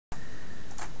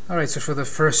Alright, so for the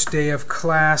first day of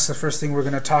class, the first thing we're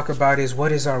going to talk about is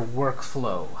what is our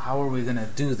workflow? How are we going to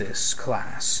do this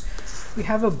class? We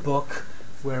have a book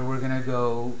where we're going to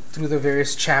go through the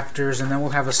various chapters and then we'll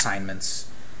have assignments.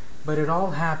 But it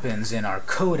all happens in our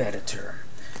code editor.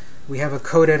 We have a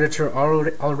code editor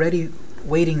already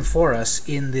waiting for us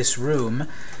in this room.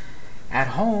 At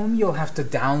home, you'll have to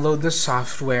download the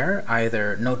software,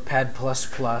 either Notepad++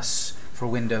 for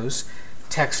Windows,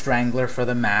 Text Wrangler for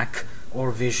the Mac, or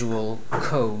Visual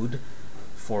Code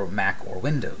for Mac or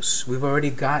Windows. We've already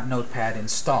got Notepad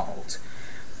installed.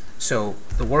 So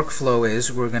the workflow is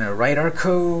we're going to write our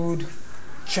code,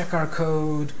 check our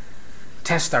code,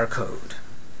 test our code.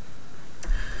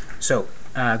 So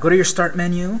go to your Start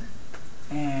menu,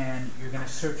 and you're going to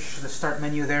search the Start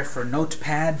menu there for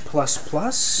Notepad++.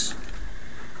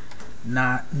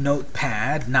 Not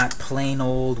Notepad, not plain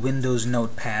old Windows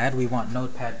Notepad. We want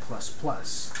Notepad++.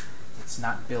 It's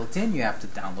not built in. You have to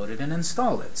download it and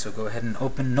install it. So go ahead and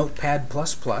open Notepad++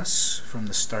 from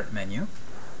the Start menu.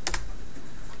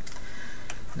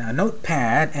 Now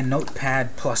Notepad and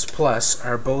Notepad++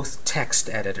 are both text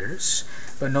editors,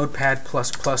 but Notepad++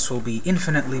 will be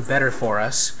infinitely better for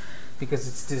us because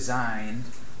it's designed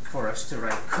for us to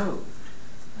write code.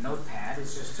 Notepad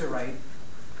is just to write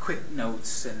quick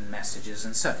notes and messages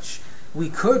and such. We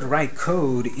could write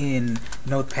code in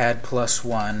Notepad++,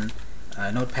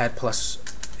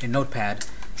 in Notepad,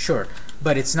 sure,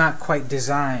 but it's not quite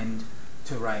designed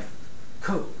to write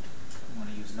code. We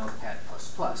want to use Notepad++,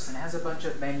 and it has a bunch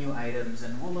of menu items,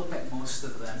 and we'll look at most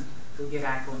of them. We'll get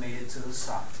acclimated to the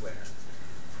software.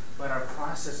 But our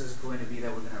process is going to be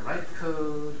that we're going to write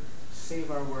code, save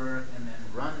our work, and then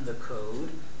run the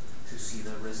code to see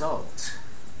the result.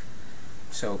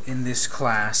 So in this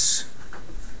class,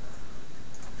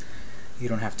 you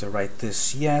don't have to write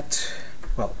this yet.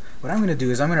 Well, what I'm going to do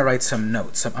is I'm going to write some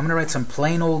notes. I'm going to write some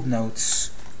plain old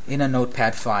notes in a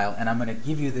Notepad file, and I'm going to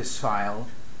give you this file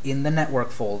in the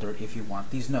network folder if you want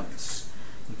these notes.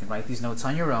 You can write these notes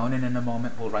on your own, and in a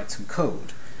moment we'll write some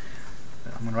code.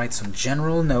 But I'm going to write some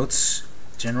general notes,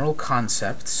 general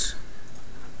concepts.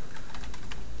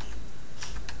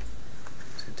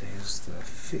 Today is the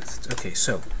 5th. Okay,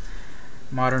 so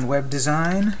modern web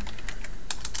design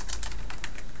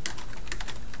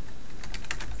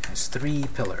has 3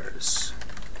 pillars: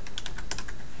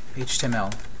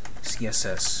 HTML,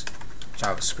 CSS,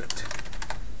 JavaScript.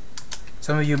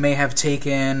 Some of you may have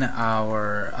taken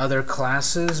our other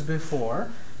classes before.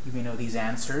 You may know these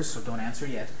answers, so don't answer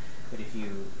yet. But if you're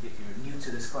new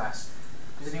to this class,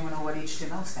 does anyone know what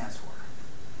HTML stands for?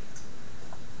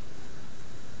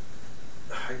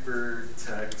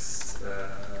 Hypertext,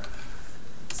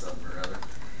 something or other.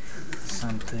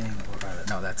 Something or other.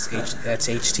 No, that's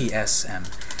HTSM.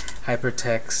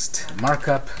 Hypertext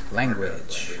Markup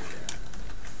Language.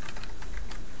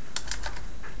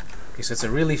 Okay, so it's a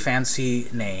really fancy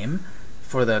name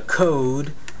for the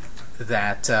code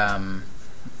that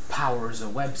powers a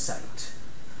website.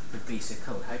 The basic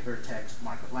code, Hypertext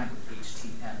Markup Language,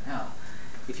 HTML.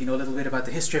 If you know a little bit about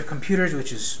the history of computers,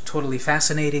 which is totally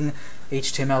fascinating,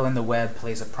 HTML in the web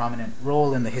plays a prominent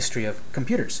role in the history of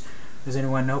computers. Does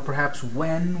anyone know perhaps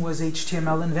when was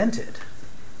HTML invented?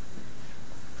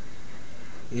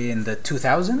 In the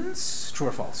 2000s? True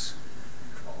or false?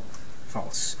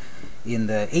 False. In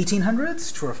the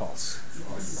 1800s? True or false?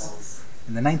 False.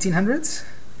 In the 1900s?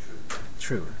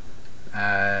 True.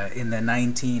 In the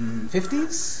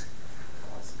 1950s?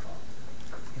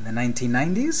 In the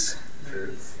 1990s?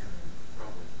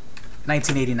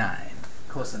 1989.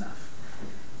 Close enough.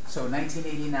 So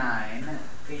 1989,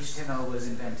 HTML was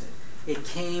invented. It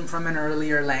came from an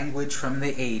earlier language from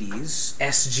the 80s,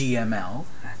 SGML,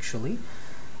 actually.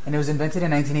 And it was invented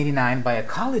in 1989 by a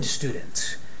college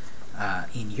student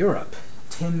in Europe,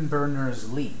 Tim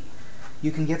Berners-Lee.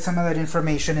 You can get some of that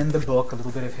information in the book, a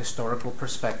little bit of historical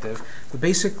perspective. But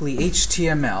basically,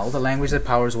 HTML, the language that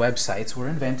powers websites, were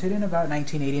invented in about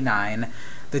 1989.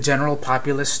 The general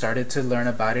populace started to learn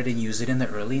about it and use it in the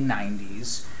early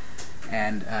 90s.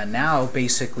 And now,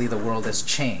 basically, the world has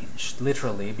changed,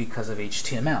 literally, because of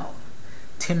HTML.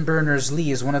 Tim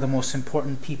Berners-Lee is one of the most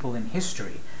important people in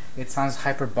history. It sounds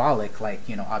hyperbolic, like,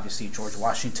 you know, obviously George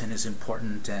Washington is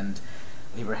important, and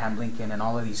Abraham Lincoln, and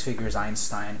all of these figures,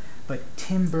 Einstein. But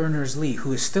Tim Berners-Lee,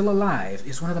 who is still alive,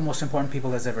 is one of the most important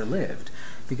people that's ever lived,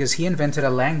 because he invented a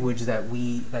language that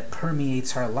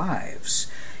permeates our lives.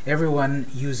 Everyone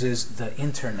uses the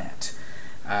internet.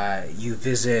 You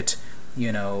visit,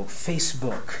 you know,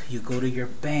 Facebook, you go to your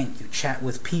bank, you chat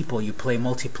with people, you play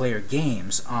multiplayer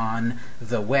games on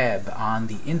the web, on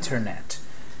the internet.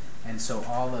 And so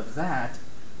all of that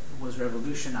was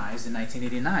revolutionized in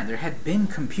 1989. There had been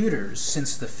computers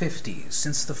since the 50s,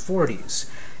 since the 40s,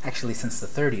 actually since the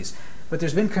 30s, but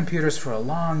there's been computers for a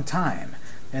long time.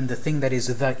 And the thing that is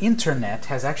the internet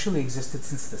has actually existed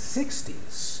since the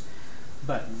 60s.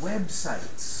 But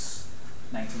websites,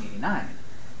 1989,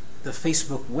 the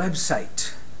Facebook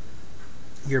website,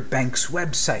 your bank's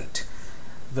website,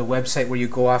 the website where you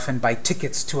go off and buy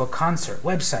tickets to a concert,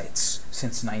 websites,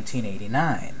 since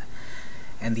 1989.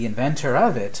 And the inventor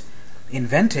of it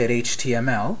invented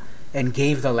HTML and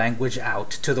gave the language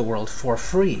out to the world for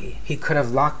free. He could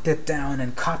have locked it down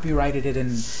and copyrighted it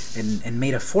and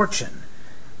made a fortune.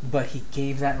 But he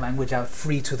gave that language out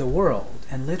free to the world,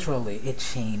 and literally it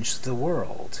changed the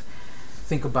world.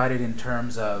 Think about it in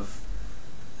terms of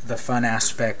the fun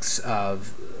aspects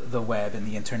of the web and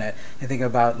the internet, and think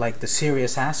about like the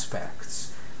serious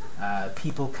aspects.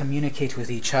 People communicate with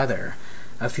each other.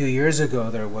 A few years ago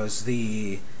there was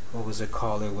the, what was it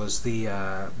called? It was the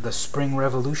Spring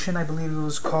Revolution, I believe it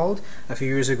was called. A few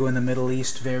years ago in the Middle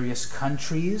East, various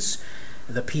countries,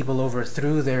 the people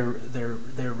overthrew their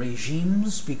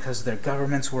regimes because their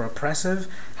governments were oppressive.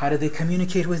 How did they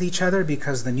communicate with each other?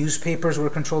 Because the newspapers were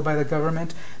controlled by the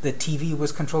government, the TV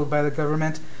was controlled by the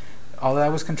government. All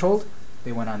that was controlled.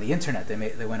 They went on the internet.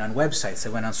 They went on websites. They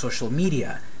went on social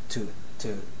media to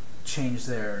change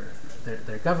their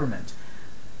government.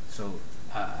 So,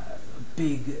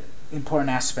 big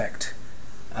important aspect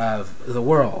of the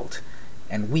world,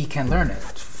 and we can learn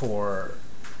it for.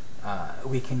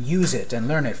 We can use it and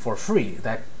learn it for free.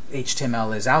 That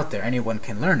HTML is out there. Anyone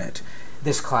can learn it.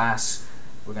 This class,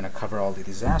 we're going to cover all of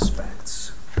these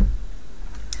aspects.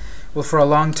 Well, for a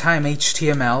long time,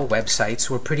 HTML websites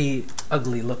were pretty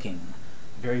ugly looking.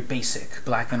 Very basic,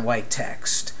 black and white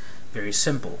text. Very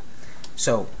simple.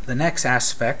 So, the next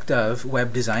aspect of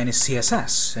web design is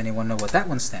CSS. Anyone know what that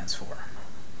one stands for?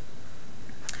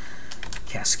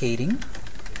 Cascading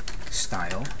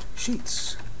Style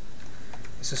Sheets.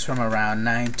 This is from around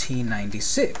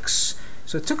 1996.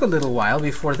 So it took a little while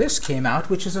before this came out,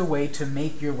 which is a way to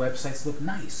make your websites look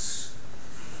nice.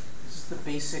 This is the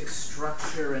basic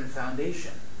structure and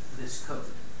foundation of this code.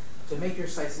 To make your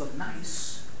sites look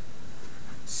nice,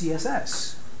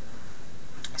 CSS.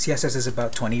 CSS is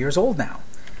about 20 years old now.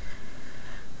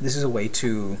 This is a way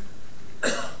to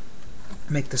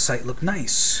make the site look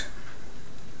nice.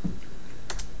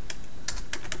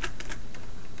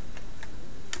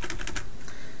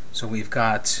 So we've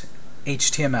got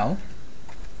HTML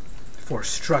for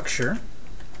structure.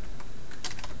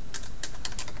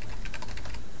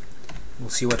 We'll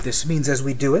see what this means as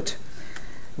we do it.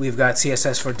 We've got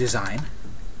CSS for design.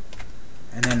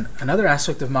 And then another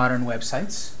aspect of modern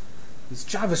websites is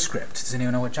JavaScript. Does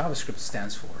anyone know what JavaScript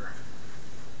stands for?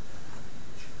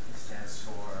 It stands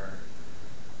for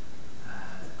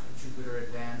Jupyter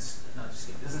Advanced. No, just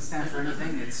kidding. It doesn't stand for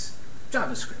anything. It's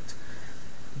JavaScript.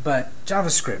 But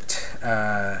JavaScript,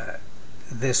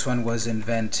 this one was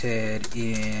invented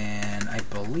in, I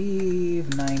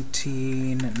believe,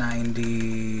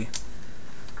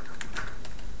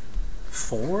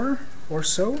 1994 or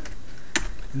so.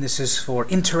 And this is for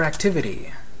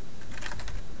interactivity.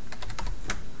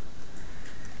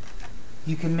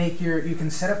 You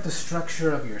can set up the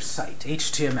structure of your site,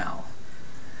 HTML.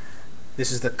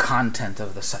 This is the content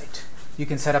of the site. You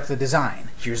can set up the design.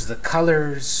 Here's the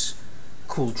colors.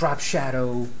 Cool drop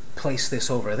shadow, place this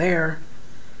over there.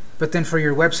 But then for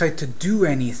your website to do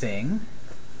anything,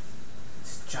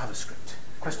 it's JavaScript.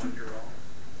 Question?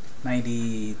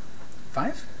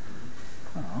 95?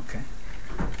 Oh, okay.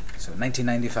 So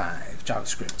 1995,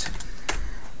 JavaScript.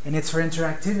 And it's for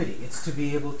interactivity. It's to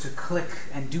be able to click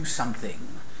and do something.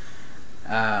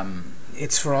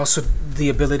 It's for also the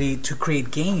ability to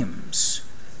create games.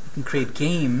 You can create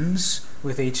games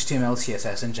with HTML,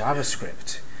 CSS, and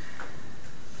JavaScript.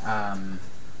 I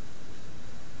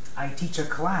teach a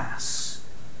class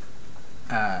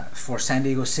for San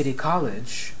Diego City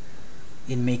College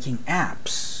in making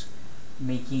apps,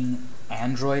 making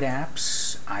Android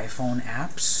apps, iPhone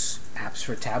apps, apps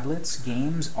for tablets,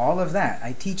 games, all of that.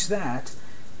 I teach that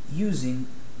using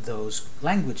those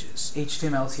languages,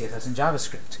 HTML, CSS, and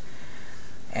JavaScript.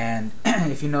 And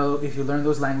if you learn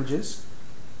those languages,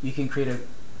 you can create a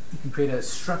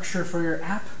structure for your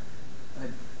app,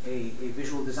 a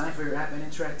visual design for your app, and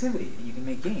interactivity, and you can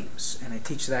make games. And I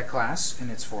teach that class,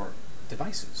 and it's for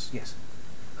devices. Yes?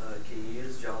 Can you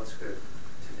use JavaScript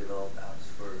to develop apps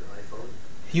for iPhone?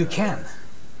 You can.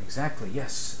 Exactly,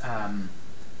 yes.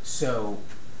 So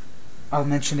I'll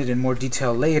mention it in more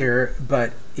detail later,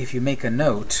 but if you make a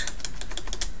note,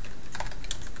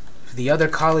 the other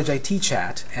college I teach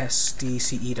at,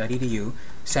 sdce.edu,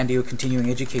 San Diego Continuing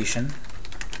Education,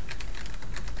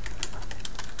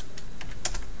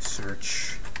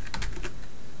 search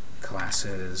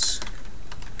classes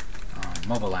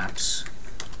mobile apps.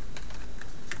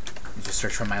 You just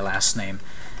search for my last name.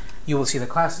 You will see the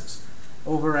classes.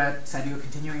 Over at San Diego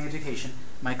Continuing Education,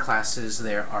 my classes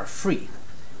there are free.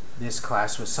 This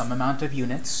class was some amount of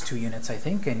units, 2 units I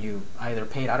think, and you either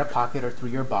paid out of pocket or through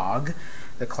your BOG.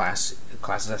 The classes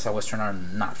at Southwestern are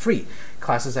not free.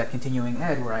 Classes at Continuing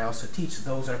Ed, where I also teach,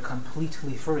 those are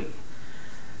completely free.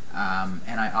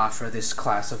 And I offer this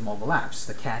class of mobile apps.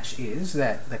 The catch is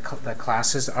that the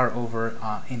classes are over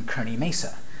in Kearney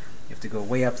Mesa. You have to go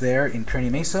way up there in Kearney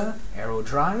Mesa, Arrow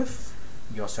Drive.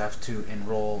 You also have to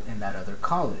enroll in that other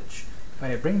college.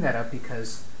 But I bring that up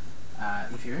because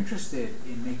if you're interested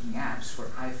in making apps for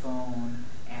iPhone,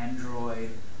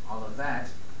 Android, all of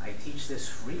that, I teach this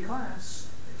free class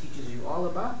that teaches you all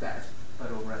about that,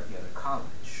 but over at the other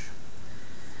college.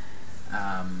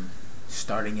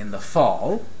 Starting in the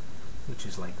fall, which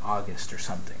is like August or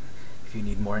something. If you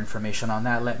need more information on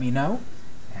that, let me know,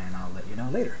 and I'll let you know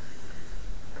later.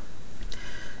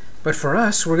 But for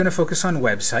us, we're going to focus on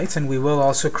websites, and we will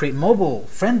also create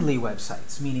mobile-friendly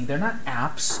websites, meaning they're not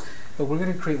apps, but we're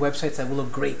going to create websites that will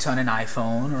look great on an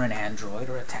iPhone or an Android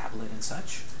or a tablet and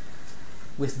such.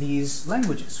 With these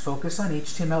languages, focus on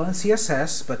HTML and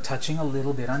CSS, but touching a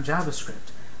little bit on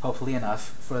JavaScript. Hopefully enough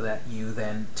for that you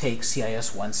then take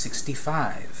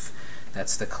CIS152.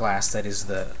 That's the class that is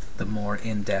the more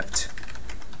in-depth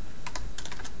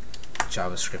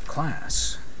JavaScript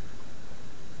class.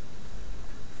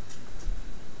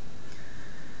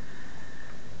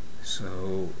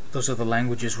 So those are the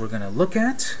languages we're going to look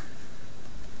at.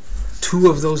 2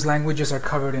 of those languages are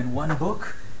covered in one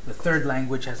book. The third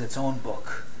language has its own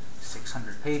book,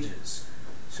 600 pages.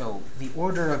 So the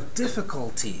order of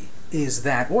difficulty is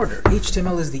that order.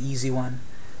 HTML is the easy one.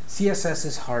 CSS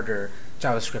is harder.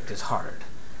 JavaScript is hard.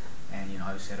 And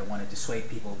obviously I don't want to dissuade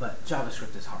people, but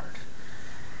JavaScript is hard.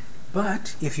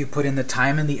 But if you put in the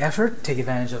time and the effort, take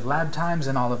advantage of lab times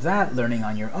and all of that, learning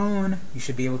on your own, you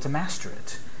should be able to master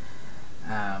it.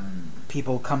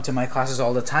 People come to my classes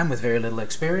all the time with very little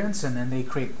experience, and then they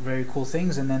create very cool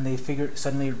things, and then they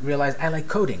suddenly realize, I like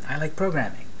coding, I like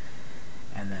programming.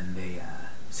 And then they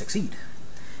succeed.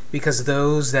 Because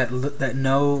those that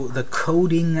know the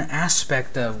coding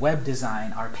aspect of web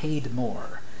design are paid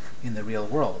more in the real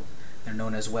world. They're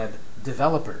known as web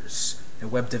developers. A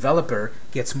web developer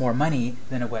gets more money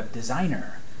than a web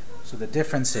designer. So the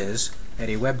difference is that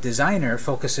a web designer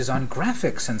focuses on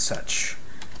graphics and such.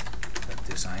 Web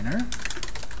designer,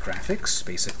 graphics,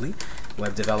 basically.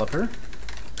 Web developer,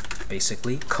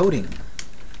 basically coding.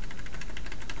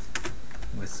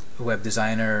 With a web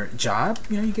designer job,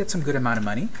 you get some good amount of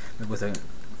money. But with a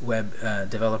web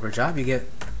developer job, you get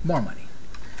more money.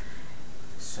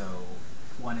 So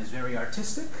one is very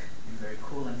artistic and very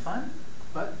cool and fun,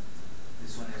 but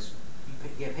this one is, you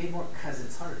get paid more because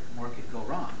it's hard. More could go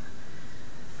wrong.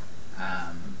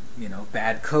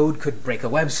 Bad code could break a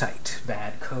website.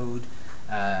 Bad code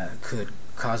could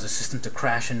cause a system to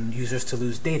crash and users to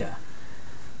lose data.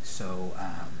 So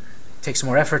it takes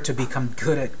more effort to become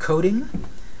good at coding,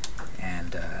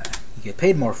 and you get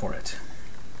paid more for it.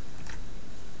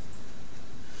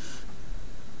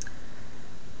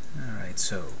 Alright,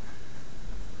 so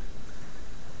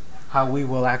how we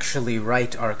will actually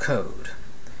write our code.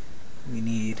 We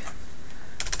need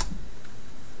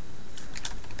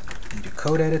a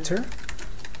code editor,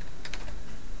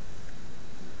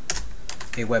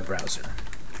 a web browser.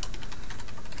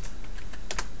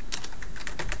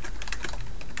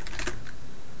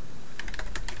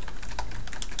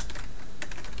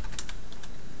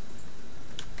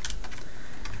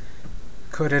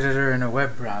 Code editor and a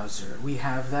web browser. We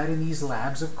have that in these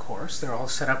labs, of course. They're all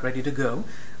set up, ready to go.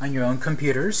 On your own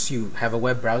computers, you have a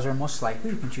web browser most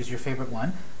likely. You can choose your favorite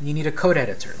one. And you need a code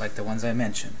editor, like the ones I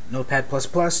mentioned. Notepad++,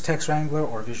 Text Wrangler,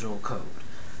 or Visual Code.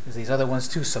 There's these other ones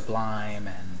too, Sublime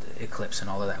and Eclipse and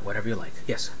all of that, whatever you like.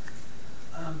 Yes?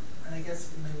 And I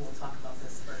guess maybe we'll talk about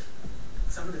this, but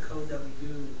some of the code that we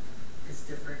do is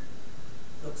different,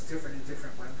 looks different in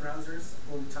different web browsers.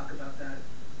 Will we talk about that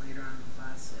later on in the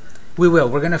class? Or? We will.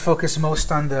 We're going to focus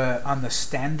most on the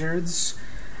standards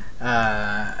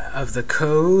of the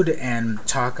code and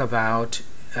talk about,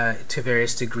 to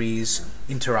various degrees,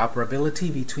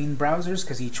 interoperability between browsers,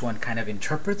 because each one kind of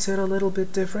interprets it a little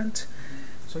bit different.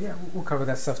 So yeah, we'll cover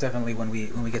that stuff definitely when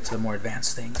we get to the more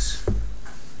advanced things.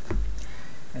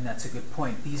 And that's a good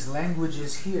point. These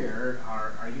languages here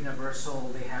are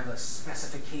universal. They have a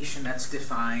specification that's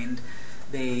defined.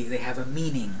 They have a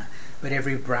meaning. But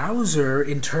every browser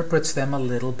interprets them a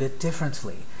little bit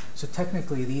differently. So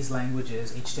technically, these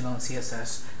languages, HTML and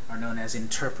CSS, are known as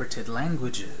interpreted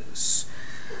languages.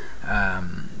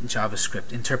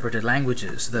 JavaScript, interpreted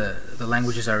languages. The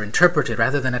languages are interpreted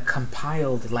rather than a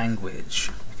compiled language.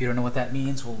 If you don't know what that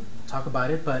means, we'll talk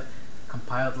about it, but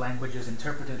compiled languages,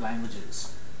 interpreted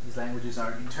languages. These languages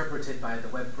are interpreted by the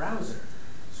web browser.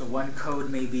 So one code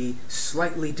may be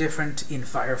slightly different in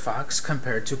Firefox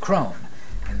compared to Chrome,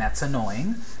 and that's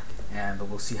annoying, but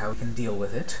we'll see how we can deal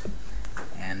with it.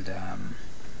 And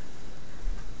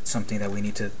something that we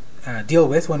need to deal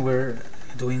with when we're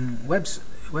doing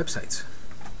websites.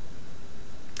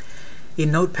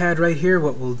 In Notepad right here,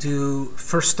 what we'll do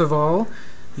first of all,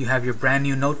 you have your brand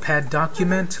new Notepad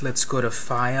document. Let's go to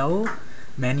File,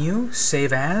 Menu,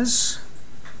 Save As.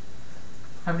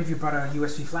 How many of you brought a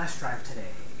USB flash drive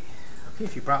today? Okay,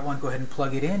 if you brought one, go ahead and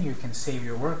plug it in. You can save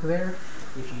your work there.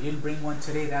 If you didn't bring one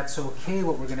today, that's okay.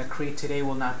 What we're going to create today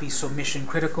will not be so mission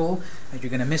critical that you're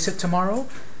going to miss it tomorrow.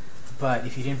 But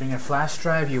if you didn't bring a flash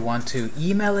drive, you want to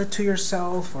email it to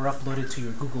yourself or upload it to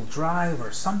your Google Drive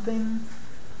or something,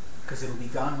 because it'll be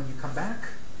gone when you come back.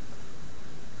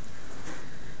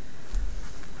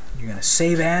 You're going to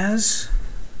save as.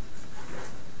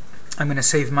 I'm going to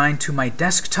save mine to my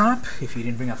desktop. If you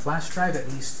didn't bring a flash drive, at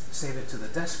least save it to the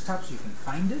desktop so you can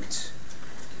find it.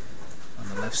 On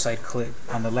the left side,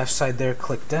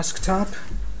 click Desktop.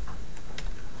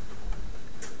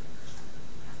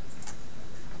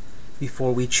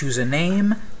 Before we choose a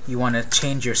name, you want to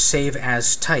change your Save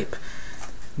As type.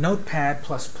 Notepad++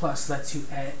 lets you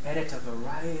edit a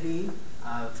variety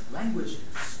of languages.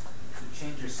 So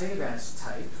change your Save As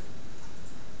type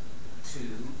to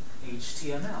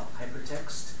HTML,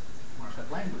 Hypertext Markup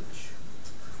Language.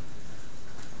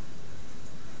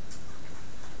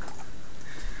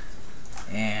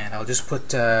 And I'll just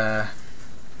put, for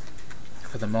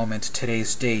the moment,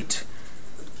 today's date,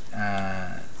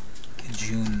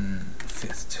 June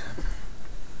 5th.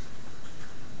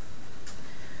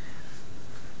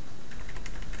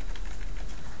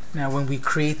 Now when we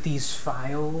create these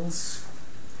files,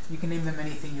 you can name them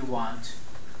anything you want.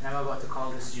 And I'm about to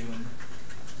call this June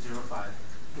 05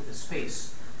 with a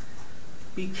space.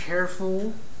 Be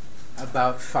careful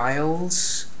about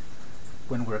files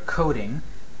when we're coding,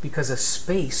 because a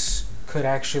space could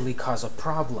actually cause a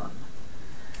problem.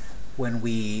 When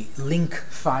we link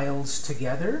files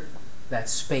together, that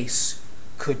space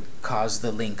could cause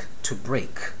the link to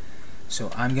break. So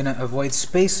I'm going to avoid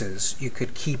spaces. You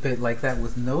could keep it like that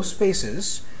with no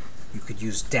spaces. You could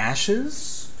use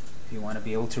dashes if you want to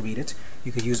be able to read it.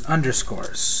 You could use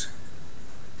underscores.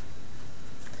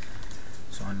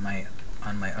 So on my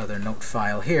other note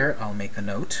file here, I'll make a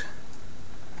note.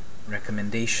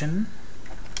 Recommendation.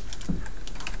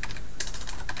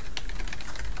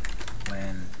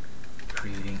 When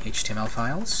creating HTML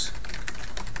files.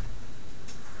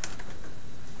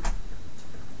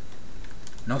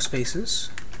 No spaces.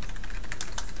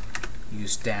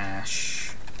 Use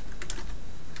dash.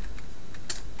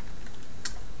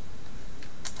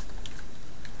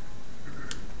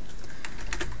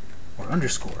 Or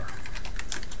underscore.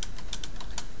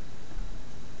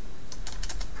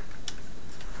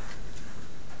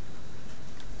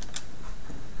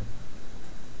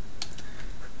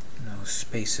 No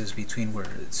spaces between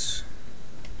words.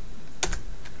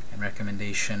 And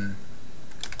recommendation,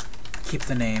 keep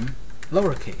the name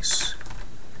lowercase.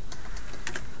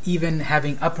 Even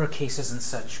having uppercases and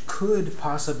such could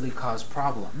possibly cause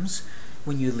problems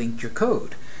when you link your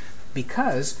code,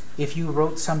 because if you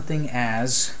wrote something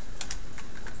as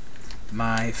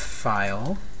my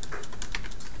file.html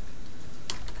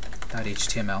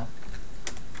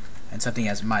and something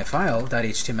as my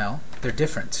file.html, they're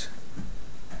different.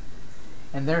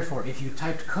 And therefore, if you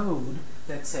typed code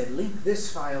that said link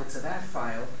this file to that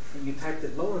file, and you typed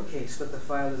it lowercase but the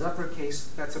file is uppercase,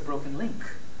 that's a broken link.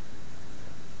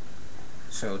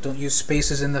 So don't use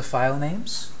spaces in the file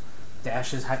names.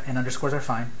 Dashes and underscores are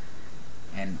fine.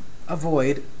 And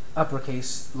avoid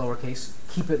uppercase, lowercase.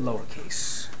 Keep it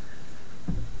lowercase.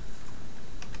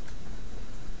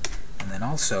 And then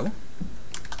also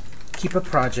keep a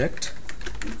project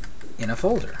in a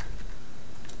folder.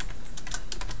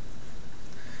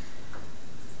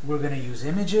 We're going to use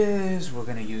images, we're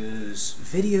going to use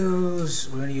videos,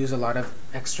 we're going to use a lot of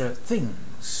extra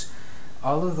things.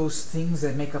 All of those things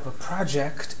that make up a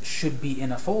project should be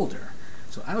in a folder.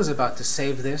 So I was about to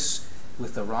save this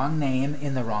with the wrong name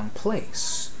in the wrong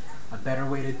place. A better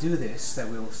way to do this that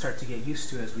we will start to get used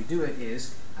to as we do it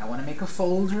is, I want to make a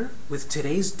folder with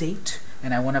today's date,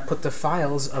 and I want to put the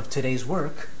files of today's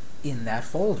work in that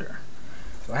folder.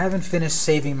 So I haven't finished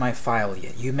saving my file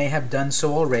yet. You may have done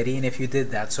so already, and if you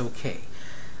did, that's okay.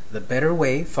 The better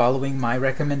way, following my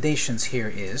recommendations here,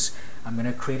 is I'm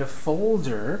going to create a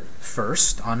folder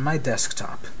first on my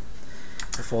desktop.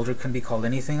 The folder can be called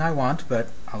anything I want, but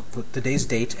I'll put today's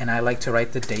date, and I like to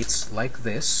write the dates like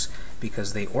this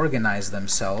because they organize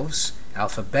themselves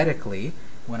alphabetically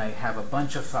when I have a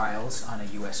bunch of files on a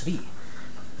USB.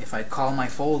 If I call my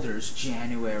folders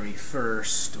January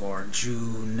 1st or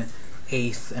June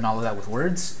 8th and all of that with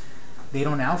words, they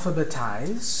don't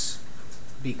alphabetize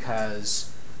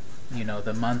because, you know,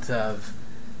 the month of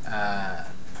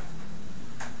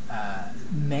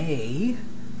May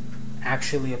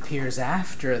actually appears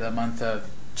after the month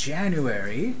of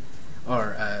January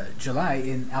or July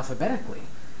in alphabetically.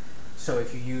 So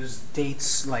if you use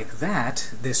dates like that,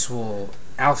 this will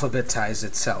alphabetize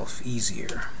itself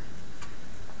easier.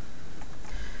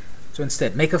 So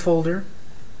instead, make a folder,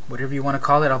 whatever you want to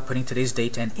call it. I'll put in today's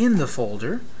date, and in the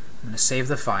folder, I'm going to save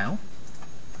the file.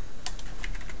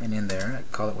 And in there, I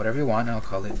call it whatever you want, and I'll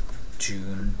call it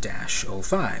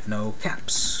June-05, no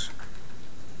caps.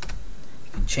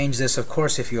 You can change this, of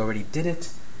course, if you already did it.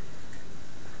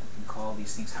 You can call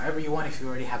these things however you want. If you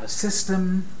already have a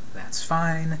system, that's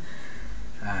fine.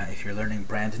 If you're learning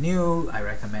brand new, I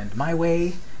recommend my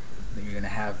way. You're going to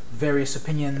have various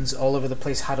opinions all over the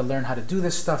place how to learn how to do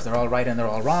this stuff. They're all right and they're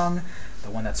all wrong. The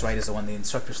one that's right is the one the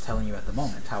instructor's telling you at the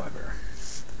moment, however.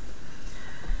 So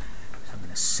I'm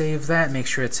going to save that, make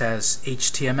sure it says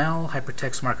HTML,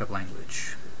 Hypertext Markup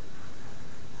Language.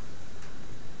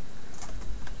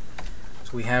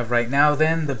 So we have right now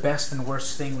then the best and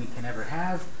worst thing we can ever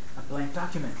have, a blank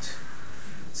document.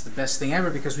 It's the best thing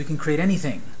ever because we can create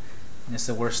anything. And it's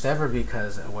the worst ever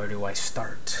because where do I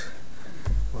start?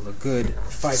 Well, a good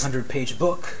 500-page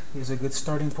book is a good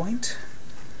starting point.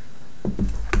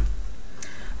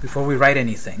 Before we write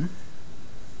anything,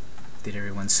 did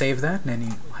everyone save that?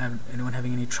 And anyone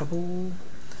having any trouble?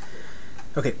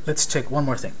 Okay, let's check one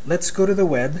more thing. Let's go to the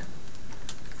web,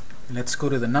 and let's go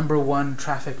to the #1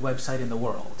 trafficked website in the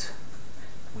world,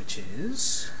 which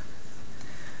is,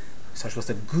 starts with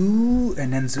a GU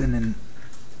and ends in an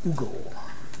Google.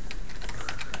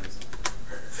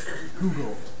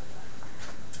 Google.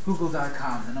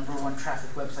 Google.com, the #1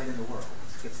 traffic website in the world.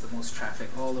 Gets the most traffic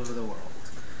all over the world.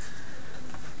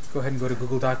 Go ahead and go to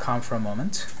Google.com for a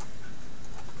moment.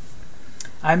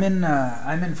 I'm in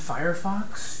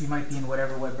Firefox. You might be in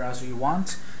whatever web browser you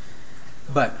want,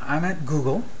 but I'm at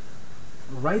Google.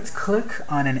 Right-click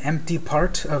on an empty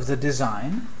part of the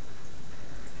design,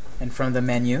 and from the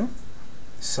menu,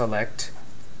 select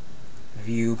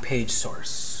View Page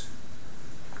Source.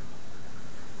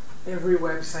 Every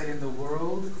website in the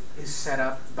world is set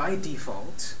up by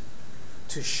default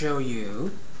to show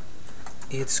you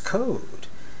its code.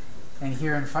 And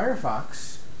here in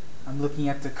Firefox, I'm looking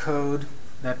at the code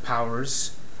that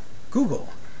powers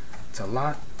Google. It's a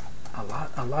lot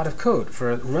of code for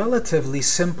a relatively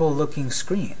simple looking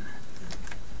screen.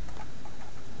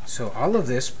 So all of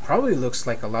this probably looks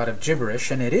like a lot of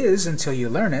gibberish, and it is until you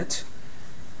learn it.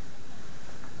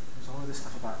 There's all of this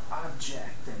stuff about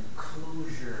object and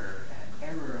closure and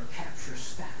error capture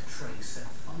stack trace and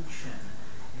function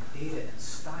and data and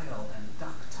style and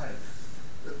doc type.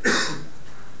 There's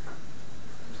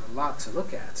a lot to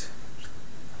look at.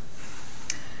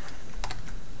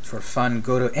 For fun,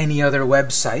 go to any other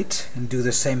website and do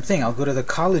the same thing. I'll go to the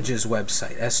college's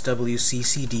website,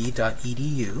 swccd.edu,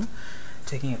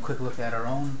 taking a quick look at our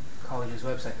own college's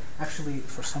website. Actually,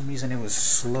 for some reason it was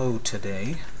slow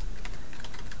today.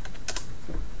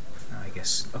 I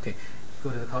guess, okay.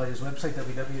 Go to the college's website,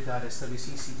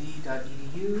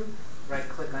 www.swccd.edu,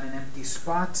 right-click on an empty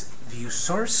spot, view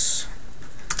source,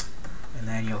 and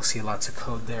then you'll see lots of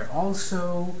code there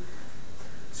also.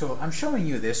 So I'm showing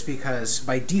you this because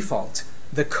by default,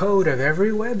 the code of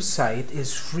every website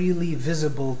is freely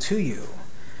visible to you.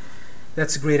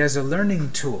 That's great as a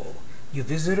learning tool. You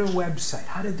visit a website.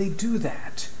 How did they do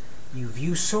that? You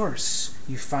view source.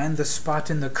 You find the spot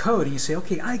in the code and you say,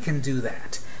 okay, I can do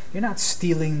that. You're not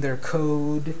stealing their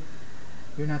code.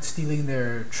 You're not stealing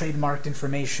their trademarked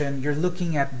information. You're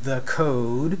looking at the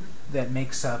code that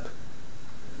makes up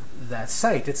that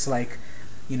site. It's like,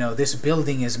 you know, this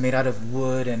building is made out of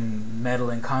wood and metal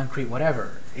and concrete,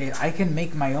 whatever. I can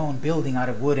make my own building out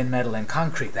of wood and metal and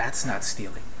concrete. That's not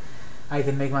stealing. I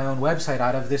can make my own website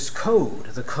out of this code.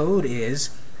 The code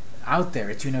is out there.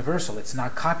 It's universal. It's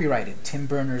not copyrighted. Tim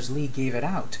Berners-Lee gave it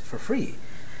out for free.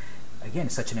 Again,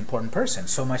 such an important person,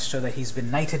 so much so that he's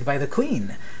been knighted by the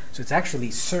Queen. So it's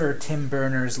actually Sir Tim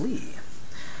Berners-Lee.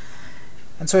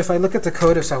 And so if I look at the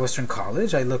code of Southwestern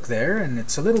College, I look there, and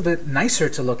it's a little bit nicer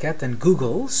to look at than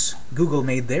Google's. Google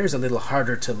made theirs a little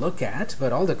harder to look at,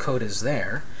 but all the code is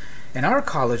there. In our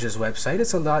college's website,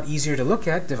 it's a lot easier to look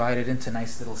at, divided into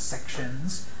nice little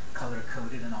sections,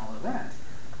 color-coded and all of that.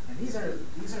 And these are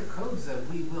codes that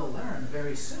we will learn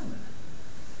very soon.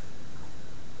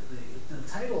 The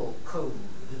title code,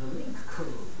 the link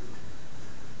code,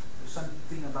 there's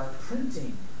something about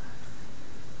printing.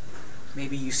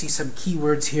 Maybe you see some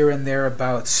keywords here and there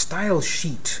about style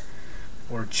sheet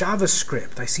or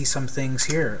JavaScript. I see some things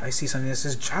here. I see something that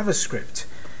says JavaScript.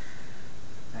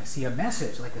 I see a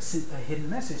message, like a hidden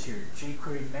message here,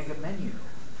 jQuery mega menu.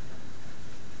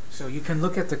 So you can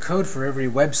look at the code for every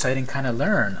website and kind of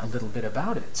learn a little bit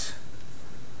about it.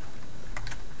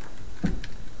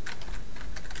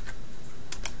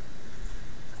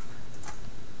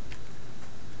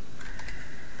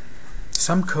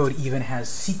 Some code even has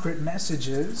secret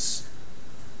messages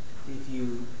if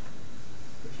you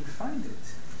find it.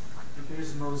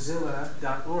 Here's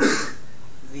Mozilla.org,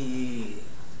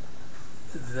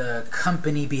 the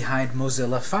company behind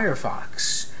Mozilla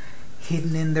Firefox.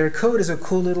 Hidden in their code is a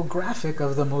cool little graphic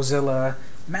of the Mozilla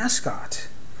mascot.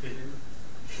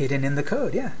 Hidden in the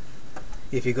code, yeah.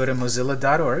 If you go to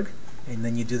Mozilla.org and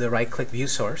then you do the right-click view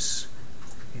source,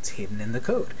 it's hidden in the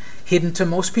code. Hidden to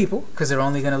most people because they're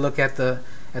only going to look at the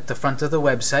front of the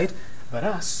website. But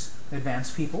us,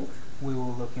 advanced people, we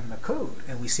will look in the code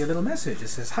and we see a little message. It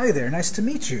says, "Hi there, nice to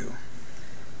meet you."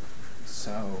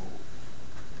 So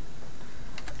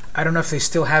I don't know if they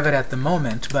still have it at the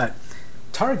moment, but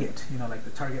Target, you know, like the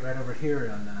Target right over here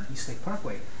on East Lake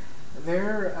Parkway,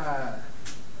 they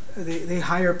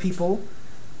hire people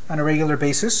on a regular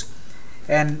basis,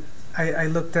 and I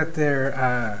looked at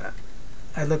their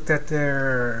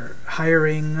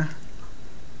hiring,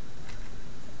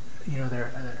 you know,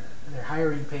 their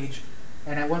hiring page,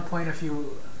 and at one point a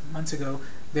few months ago,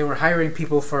 they were hiring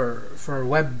people for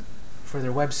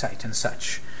their website and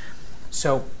such.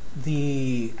 So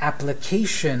the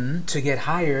application to get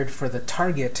hired for the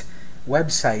Target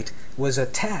website was a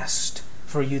test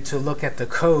for you to look at the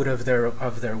code of their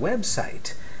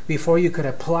website. Before you could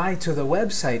apply to the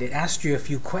website, it asked you a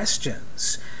few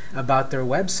questions about their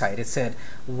website. It said,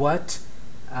 what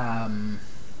how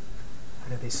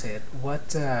did they say it? What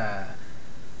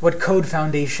code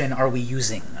foundation are we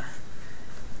using?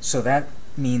 So that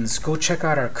means go check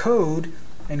out our code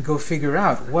and go figure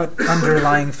out what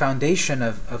underlying foundation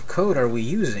of code are we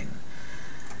using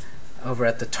over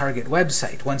at the Target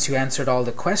website. Once you answered all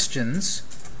the questions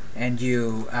and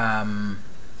you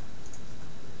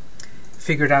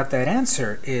figured out that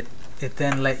answer, it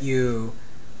then let you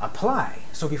apply.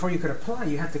 So before you could apply,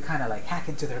 you had to kind of like hack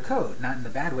into their code, not in the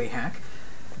bad way hack,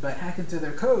 but hack into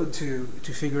their code to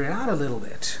figure it out a little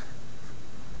bit.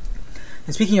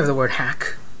 And speaking of the word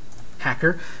hacker,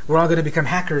 we're all going to become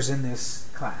hackers in this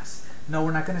class. No,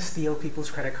 we're not going to steal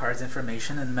people's credit cards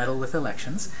information and meddle with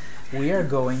elections. We are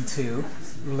going to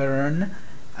learn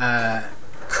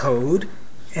code,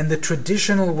 and the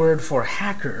traditional word for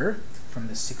hacker from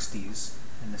the 60s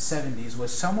and the 70s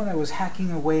was someone that was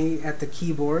hacking away at the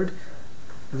keyboard,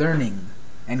 learning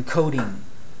and coding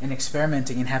and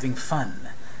experimenting and having fun.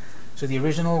 So the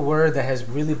original word that has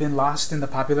really been lost in the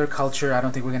popular culture, I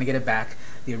don't think we're going to get it back.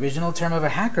 The original term of a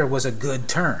hacker was a good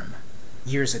term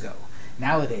years ago.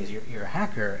 Nowadays, you're a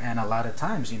hacker, and a lot of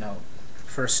times, you know,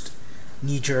 first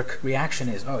knee-jerk reaction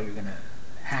is, oh, you're going to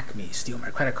hack me, steal my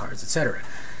credit cards, etc.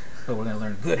 But we're going to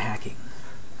learn good hacking.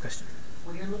 Question?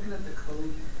 When you're looking at the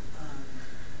code,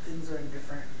 things are in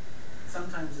different,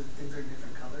 sometimes things are in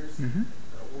different colors. Mm-hmm.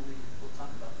 We'll talk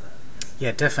about that.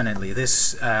 Yeah, definitely.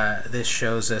 This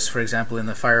shows us, for example, in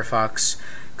the Firefox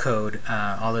code,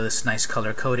 all of this nice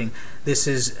color coding. This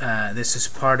is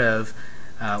part of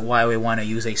why we want to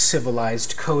use a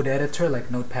civilized code editor like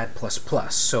Notepad++.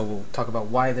 So we'll talk about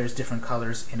why there's different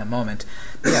colors in a moment.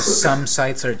 But yes, some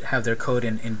sites have their code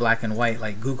in black and white,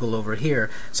 like Google over here.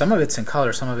 Some of it's in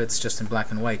color, some of it's just in black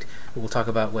and white. But we'll talk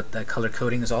about what that color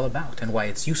coding is all about and why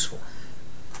it's useful.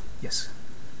 Yes?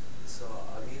 So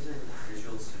I'm using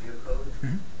Visual Studio Code.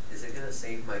 Mm-hmm. Is it going to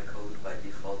save my code by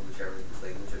default, whichever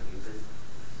language I'm using?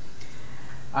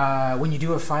 When you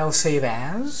do a file save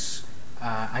as,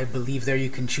 I believe there you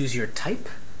can choose your type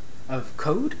of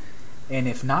code, and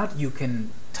if not, you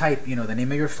can type, you know, the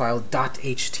name of your file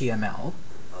 .html,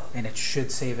 and it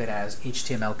should save it as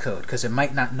HTML code, because it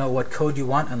might not know what code you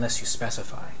want unless you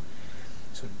specify.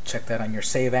 So check that on your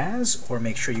save as, or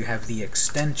make sure you have the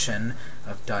extension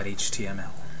of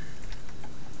 .html.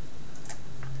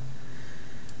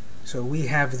 So we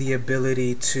have the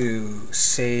ability to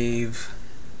save,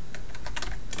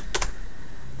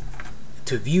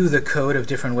 to view the code of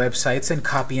different websites and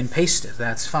copy and paste it.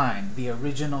 That's fine. The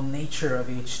original nature of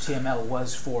HTML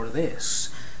was for this.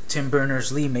 Tim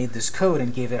Berners-Lee made this code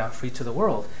and gave it out free to the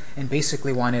world, and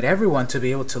basically wanted everyone to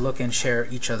be able to look and share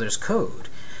each other's code.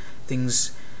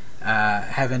 Things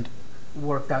haven't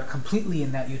worked out completely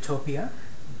in that utopia,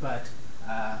 but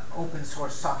open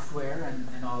source software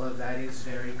and all of that is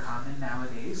very common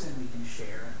nowadays, and we can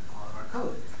share all of our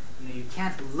code. You know, you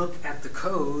can't look at the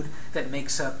code that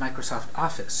makes up Microsoft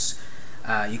Office.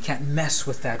 You can't mess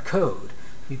with that code.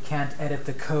 You can't edit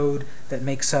the code that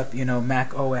makes up, you know,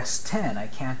 Mac OS X. I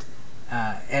can't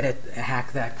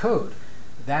hack that code.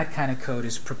 That kind of code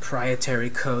is proprietary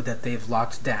code that they've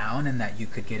locked down and that you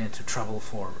could get into trouble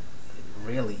for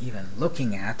really even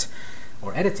looking at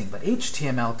or editing. But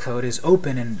HTML code is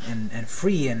open and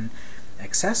free and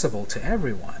accessible to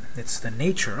everyone. It's the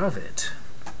nature of it.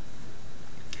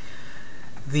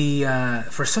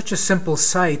 For such a simple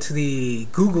site, the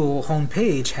Google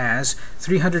homepage has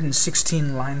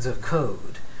 316 lines of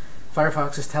code.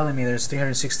 Firefox is telling me there's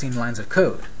 316 lines of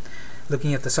code.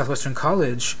 Looking at the Southwestern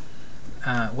College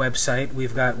website,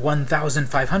 we've got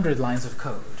 1,500 lines of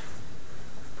code.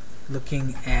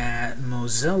 Looking at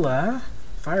Mozilla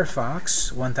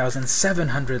Firefox,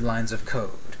 1,700 lines of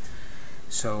code.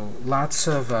 So lots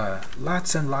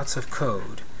and lots of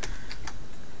code.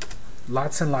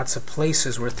 Lots and lots of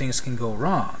places where things can go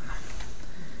wrong.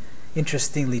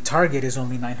 Interestingly, Target is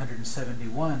only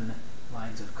 971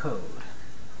 lines of code.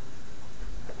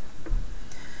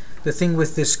 The thing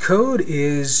with this code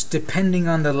is, depending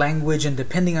on the language and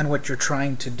depending on what you're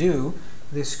trying to do,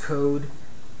 this code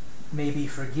may be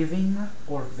forgiving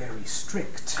or very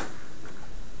strict.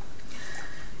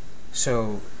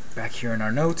 So, back here in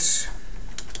our notes,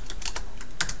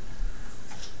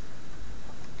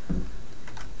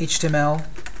 HTML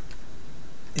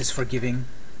is forgiving.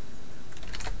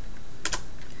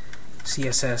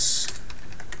 CSS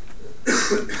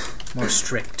more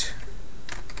strict.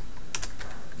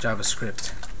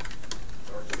 JavaScript.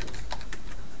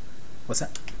 What's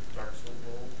that?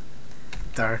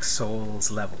 Dark Souls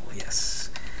level, yes.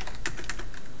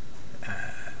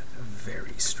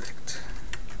 Very strict.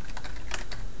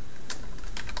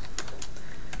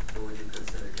 What would you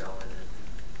consider Java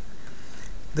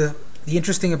then? The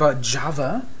interesting about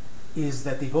Java is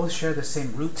that they both share the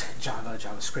same root, Java,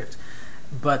 JavaScript,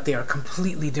 but they are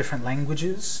completely different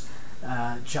languages.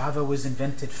 Java was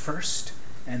invented first,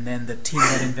 and then the team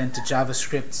that invented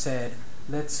JavaScript said,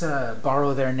 let's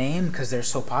borrow their name because they're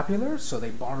so popular, so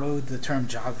they borrowed the term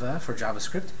Java for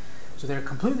JavaScript. So they're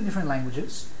completely different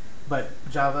languages, but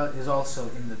Java is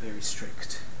also in the very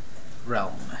strict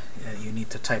realm. You need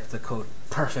to type the code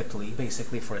perfectly,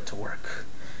 basically, for it to work.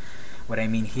 What I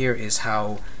mean here is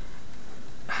how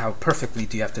perfectly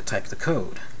do you have to type the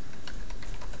code.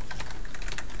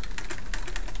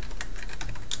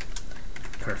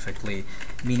 Perfectly,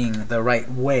 meaning the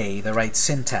right way, the right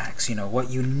syntax. You know, what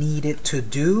you need it to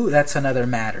do, that's another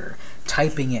matter.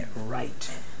 Typing it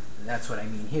right, that's what I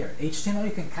mean here. HTML,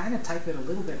 you can kind of type it a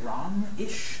little bit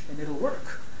wrong-ish, and it'll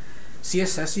work.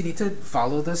 CSS, you need to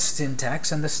follow the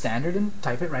syntax and the standard and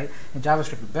type it right. In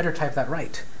JavaScript, you better type that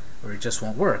right, or it just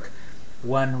won't work.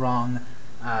 One wrong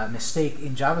mistake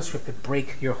in JavaScript could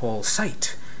break your whole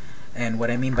site. And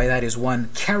what I mean by that is one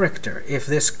character. If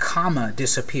this comma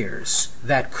disappears,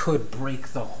 that could break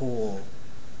the whole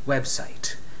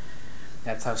website.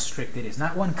 That's how strict it is.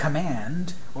 Not one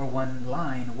command or one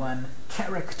line, one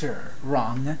character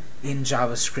wrong in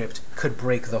JavaScript could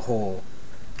break the whole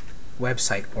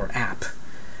website or app.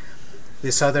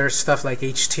 This other stuff like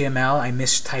HTML, I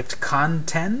mistyped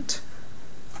content.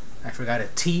 I forgot a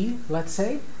T, let's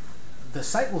say. The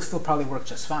site will still probably work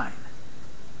just fine.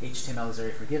 HTML is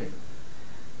very forgiving.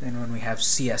 Then when we have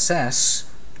CSS,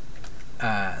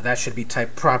 that should be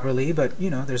typed properly, but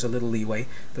you know, there's a little leeway.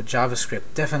 But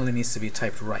JavaScript definitely needs to be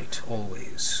typed right,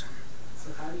 always. So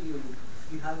how do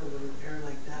you have a little error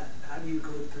like that, how do you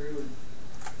go through and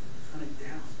run it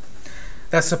down?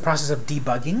 That's the process of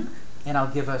debugging, and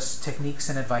I'll give us techniques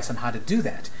and advice on how to do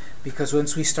that. Because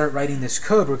once we start writing this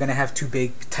code, we're going to have two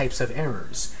big types of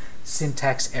errors: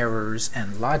 syntax errors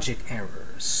and logic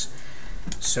errors.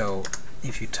 So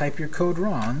if you type your code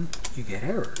wrong, you get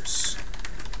errors.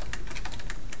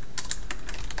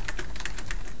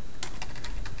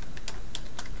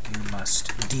 You must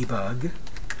debug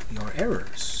your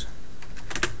errors.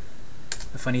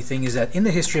 The funny thing is that in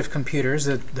the history of computers,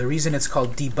 the reason it's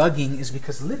called debugging is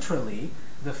because literally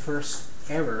the first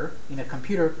error in a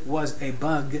computer was a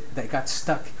bug that got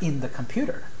stuck in the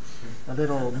computer. A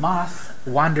little moth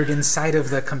wandered inside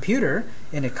of the computer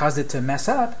and it caused it to mess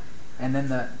up, and then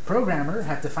the programmer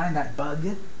had to find that bug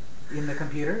in the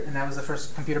computer, and that was the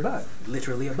first computer bug,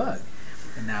 literally a bug.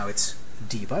 And now it's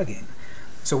debugging.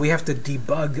 So we have to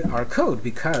debug our code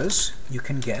because you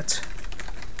can get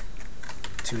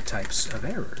two types of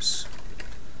errors: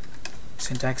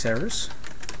 syntax errors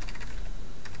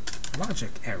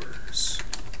logic errors.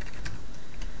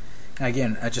 Now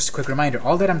again, just a quick reminder,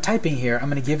 all that I'm typing here, I'm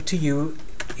going to give to you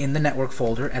in the network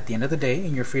folder at the end of the day,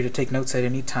 and you're free to take notes at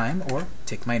any time or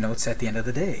take my notes at the end of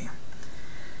the day.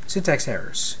 Syntax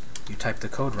errors. You typed the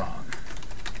code wrong.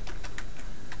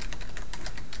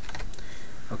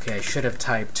 Okay, I should have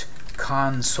typed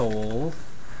console.log,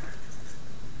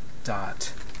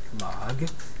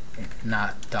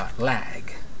 not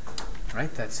 .lag.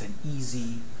 Right? That's an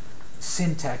easy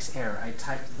syntax error. I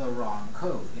typed the wrong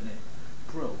code and it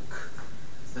broke.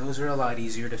 Those are a lot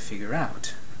easier to figure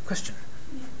out. Question?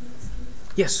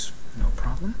 Yes, no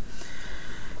problem.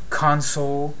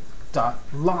 Console.log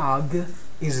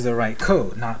is the right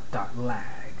code, not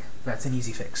 .lag. That's an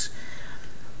easy fix.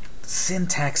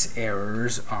 Syntax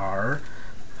errors are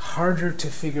harder to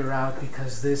figure out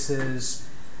because this is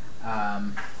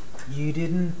you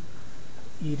didn't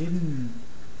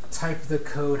type the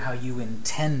code how you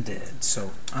intended.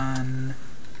 So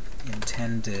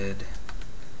unintended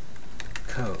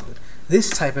code. This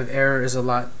type of error is a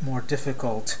lot more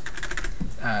difficult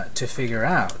to figure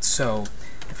out. So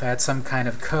if I had some kind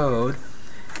of code,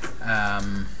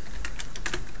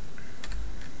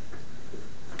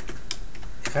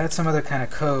 if I had some other kind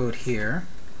of code here,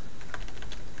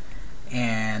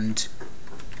 and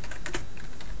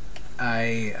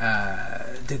I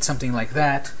did something like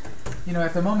that, you know,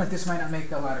 at the moment this might not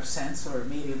make a lot of sense, or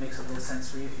maybe it makes a little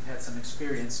sense for you if you've had some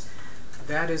experience.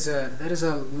 That is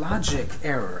a logic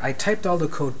error. I typed all the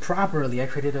code properly. I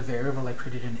created a variable. I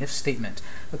created an if statement.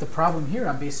 But the problem here,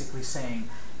 I'm basically saying,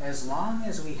 as long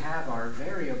as we have our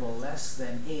variable less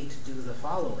than 8, do the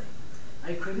following.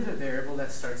 I created a variable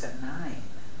that starts at 9.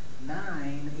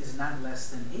 9 is not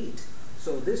less than 8.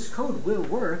 So this code will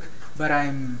work, but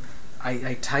I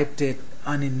typed it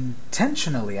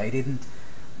unintentionally. I didn't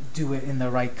do it in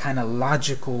the right kind of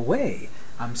logical way.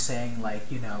 I'm saying,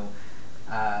 like, you know,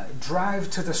 drive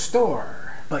to the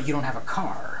store, but you don't have a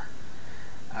car.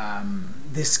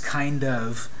 This kind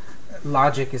of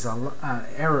logic is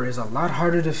error is a lot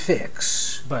harder to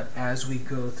fix, but as we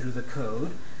go through the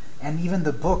code, and even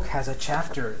the book has a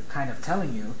chapter kind of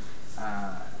telling you,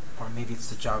 or maybe it's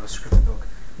the JavaScript book,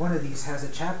 one of these has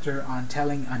a chapter on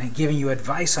giving you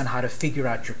advice on how to figure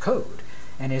out your code.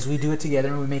 And as we do it together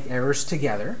and we make errors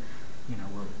together, you know,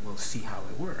 we'll see how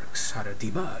it works, how to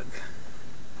debug.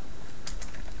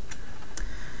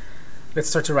 Let's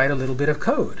start to write a little bit of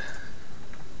code.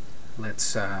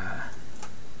 Let's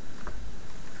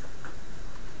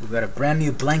we've got a brand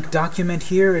new blank document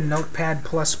here in Notepad++.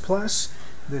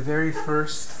 The very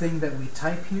first thing that we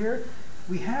type here,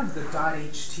 we have the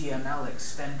 .html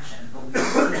extension, but we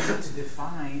still need to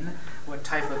define what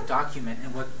type of document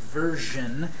and what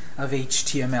version of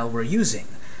HTML we're using.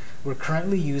 We're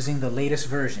currently using the latest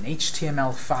version,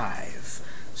 HTML5.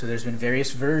 So there's been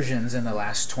various versions in the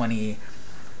last 28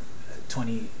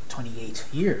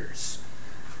 years.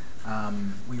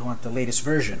 We want the latest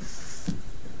version.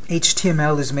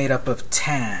 HTML is made up of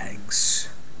tags.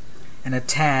 And a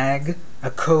tag,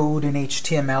 a code in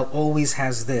HTML, always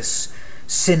has this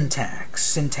syntax.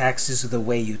 Syntax is the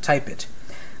way you type it.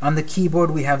 On the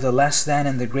keyboard we have the less than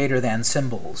and the greater than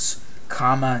symbols,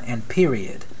 comma and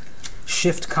period.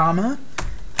 Shift comma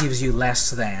gives you less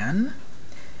than.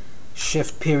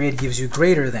 Shift period gives you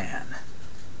greater than.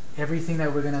 Everything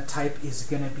that we're going to type is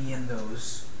going to be in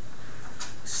those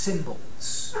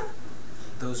symbols,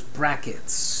 those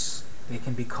brackets. They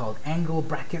can be called angle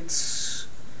brackets.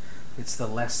 It's the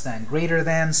less than, greater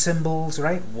than symbols,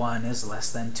 right? 1 is less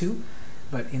than 2.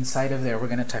 But inside of there, we're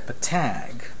going to type a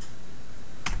tag.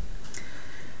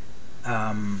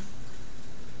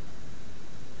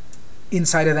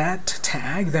 Inside of that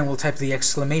tag, then we'll type the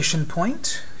exclamation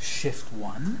point, Shift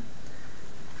 1,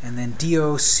 and then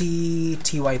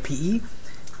DOCTYPE.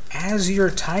 As you're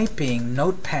typing,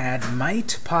 Notepad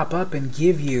might pop up and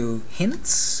give you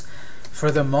hints.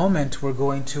 For the moment, we're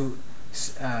going to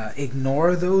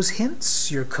ignore those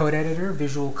hints. Your code editor,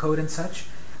 Visual Code and such,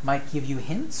 might give you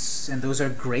hints, and those are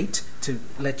great to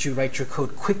let you write your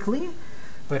code quickly.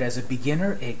 But as a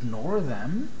beginner, ignore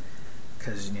them,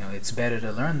 because you know it's better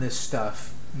to learn this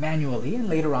stuff manually, and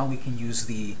later on we can use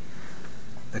the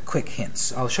quick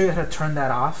hints. I'll show you how to turn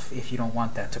that off if you don't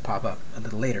want that to pop up a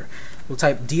little later. We'll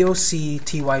type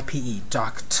DOCTYPE,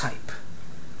 doc type.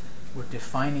 We're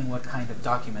defining what kind of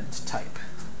document to type.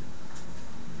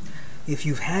 If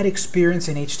you've had experience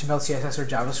in HTML, CSS, or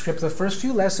JavaScript, the first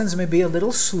few lessons may be a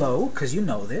little slow, because you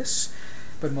know this,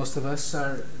 but most of us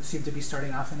seem to be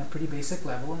starting off in a pretty basic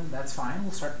level, and that's fine.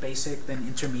 We'll start basic, then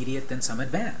intermediate, then some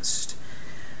advanced.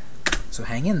 So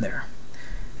hang in there.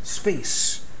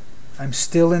 Space. I'm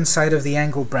still inside of the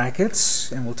angle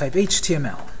brackets, and we'll type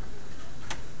HTML.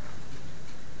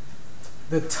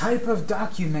 The type of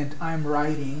document I'm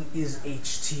writing is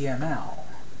HTML.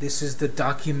 This is the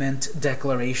document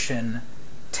declaration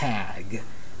tag.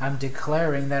 I'm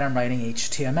declaring that I'm writing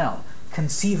HTML.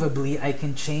 Conceivably, I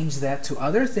can change that to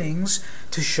other things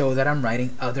to show that I'm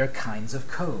writing other kinds of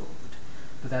code.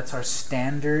 But that's our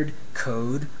standard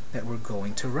code that we're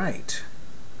going to write.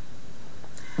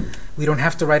 We don't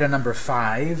have to write a number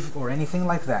 5 or anything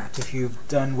like that. If you've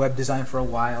done web design for a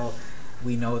while,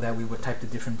 we know that we would type the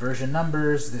different version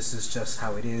numbers. This is just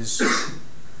how it is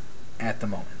at the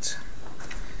moment.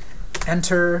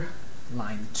 Enter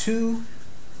line 2.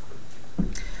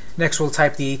 Next we'll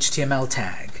type the HTML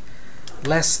tag.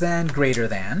 Less than, greater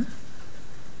than.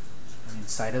 And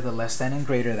inside of the less than and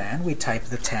greater than, we type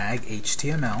the tag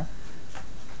HTML.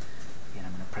 Again,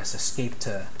 I'm going to press escape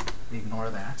to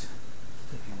ignore that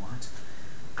if you want.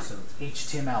 So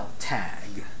HTML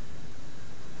tag.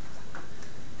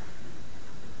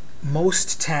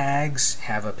 Most tags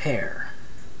have a pair.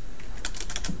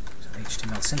 So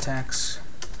HTML syntax.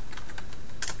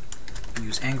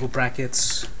 Use angle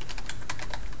brackets.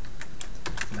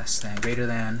 Less than, greater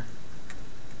than.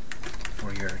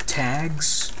 For your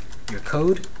tags, your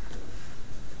code,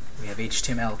 we have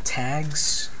HTML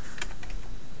tags.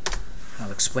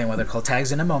 I'll explain why they're called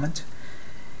tags in a moment.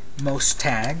 Most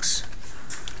tags,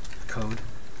 code,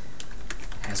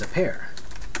 has a pair.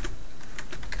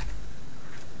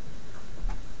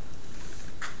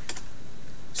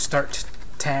 Start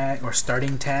tag or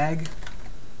starting tag,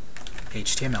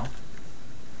 HTML.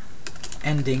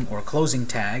 Ending or closing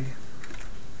tag,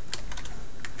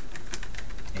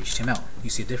 HTML. You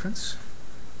see a difference?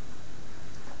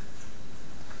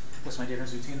 What's my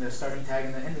difference between the starting tag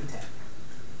and the ending tag?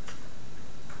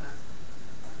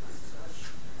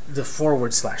 The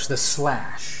forward slash, the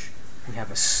slash. We have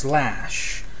a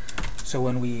slash. So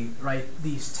when we write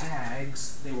these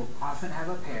tags, they will often have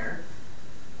a pair.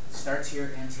 It starts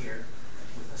here, ends here,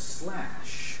 with a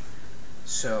slash.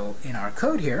 So in our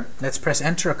code here, let's press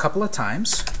enter a couple of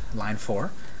times. Line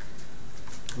 4.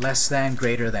 Less than,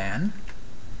 greater than.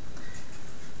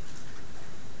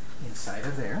 Inside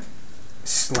of there,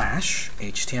 slash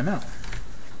HTML.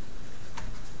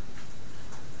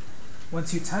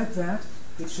 Once you type that,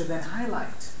 it should then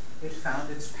highlight. It found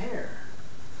its pair.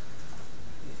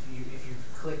 If you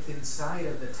clicked inside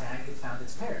of the tag, it found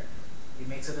its pair. It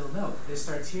makes a little note. This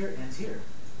starts here, ends here.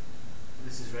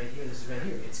 This is right here, this is right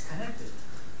here. It's connected.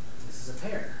 This is a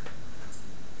pair.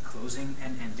 Closing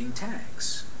and ending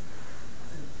tags.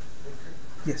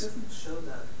 Yes? It doesn't show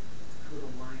that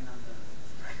little line on the...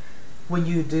 When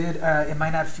you did, it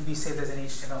might not be saved as an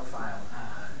HTML file.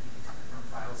 From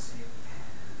file save.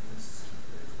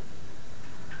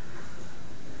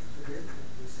 I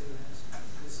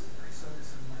saw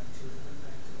this in mine too. I went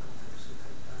back to the author, so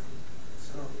type body.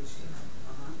 So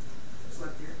HTML.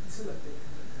 Select here. Select it.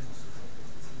 And also type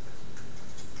it.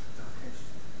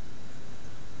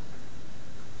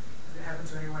 Did it happen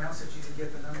to anyone else that you could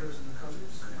get the numbers and the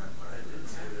colors? I did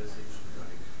say it as HTML.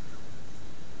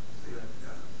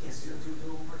 Yes, do it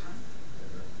one more time.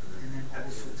 And then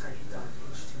also type .html.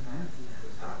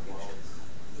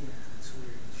 Yeah, that's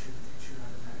weird. It should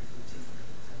automatically take it.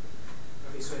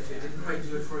 Okay, so if it didn't quite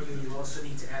do it for you, you also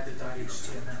need to add the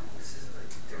 .html. This is like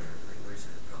different language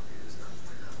that probably is not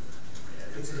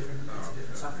It's a different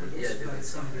software, yes, Yeah, but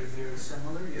it's going to be very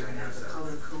similar. You're going to have the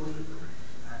color coding.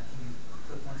 Can you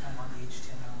click one time on the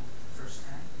HTML first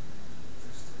tag?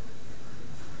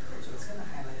 So it's going to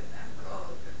highlight it that way.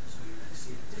 Oh, okay. So you're going to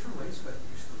see it different ways, but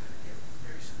you're still going to get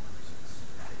very similar results.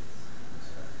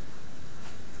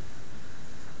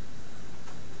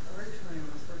 Originally, when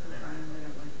I was working on it,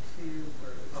 I went to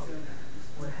where it was doing it.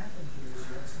 What happened here is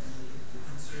you accidentally hit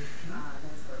the insert key.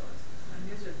 That's where it was. And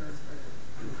these are those for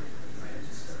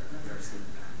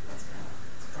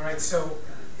All right, so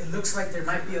it looks like there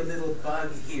might be a little bug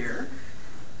here.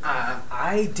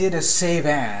 I did a save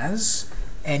as,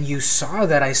 and you saw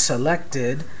that I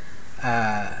selected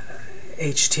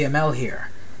HTML here,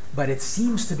 but it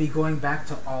seems to be going back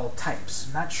to all types.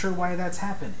 Not sure why that's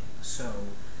happening. So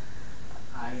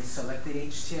I selected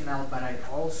HTML, but I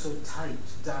also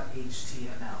typed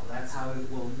 .html. That's how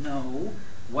it will know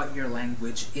what your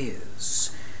language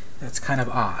is. That's kind of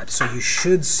odd. So you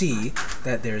should see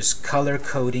that there's color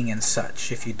coding and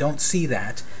such. If you don't see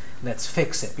that, let's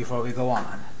fix it before we go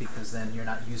on, because then you're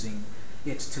not using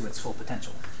it to its full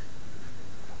potential.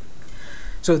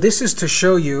 So this is to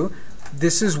show you,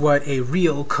 this is what a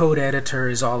real code editor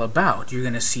is all about. You're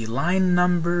going to see line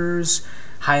numbers,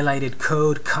 highlighted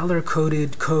code,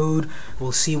 color-coded code.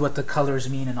 We'll see what the colors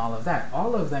mean and all of that.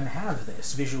 All of them have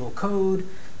this. Visual Code,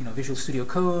 Visual Studio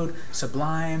Code,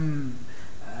 Sublime,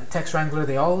 Text Wrangler,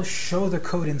 they all show the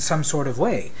code in some sort of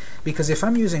way. Because if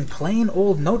I'm using plain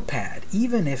old Notepad,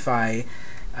 even if I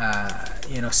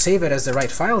save it as the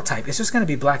right file type, it's just going to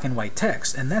be black and white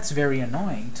text, and that's very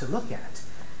annoying to look at.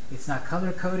 It's not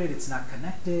color-coded, it's not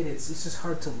connected, it's just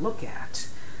hard to look at.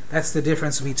 That's the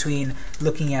difference between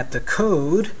looking at the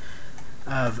code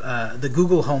of the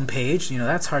Google homepage,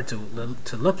 that's hard to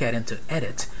look at and to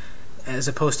edit, as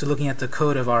opposed to looking at the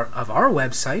code of our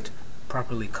website,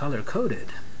 properly color-coded.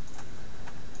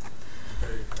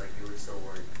 Like it would still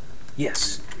work.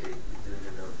 Yes. Doing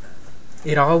a Notepad.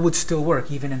 It all would still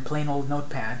work, even in plain old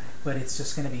Notepad, but it's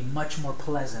just going to be much more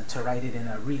pleasant to write it in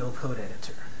a real code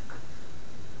editor.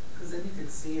 Because then you can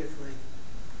see if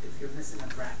you're missing a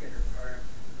bracket or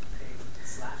a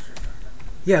slash or something.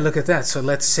 Yeah, look at that. So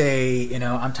let's say,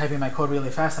 I'm typing my code really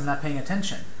fast, I'm not paying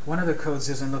attention. One of the codes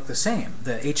doesn't look the same.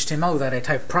 The HTML that I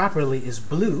type properly is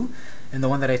blue, and the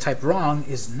one that I type wrong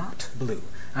is not blue.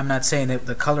 I'm not saying that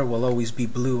the color will always be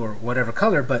blue or whatever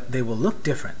color, but they will look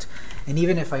different. And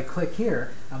even if I click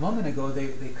here, a moment ago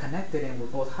they connected and were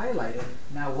both highlighted.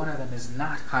 Now one of them is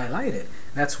not highlighted.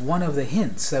 That's one of the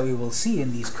hints that we will see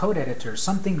in these code editors.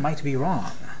 Something might be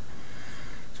wrong.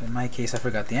 So in my case, I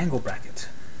forgot the angle bracket.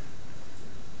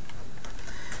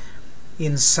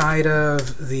 Inside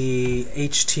of the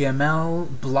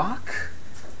HTML block,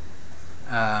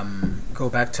 go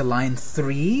back to line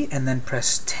 3 and then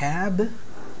press Tab.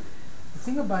 The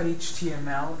thing about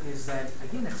HTML is that,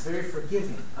 again, it's very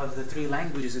forgiving. Of the 3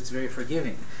 languages, it's very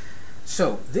forgiving.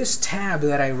 So this tab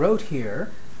that I wrote here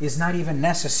is not even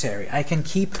necessary. I can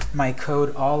keep my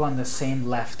code all on the same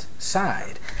left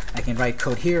side. I can write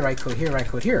code here, write code here, write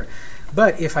code here.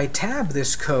 But if I tab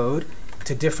this code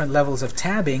to different levels of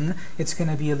tabbing, it's going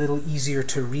to be a little easier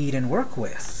to read and work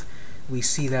with. We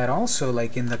see that also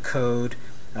like in the code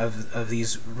of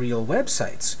these real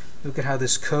websites. Look at how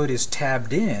this code is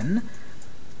tabbed in,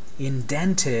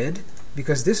 indented,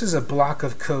 because this is a block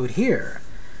of code here.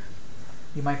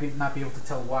 You might not be able to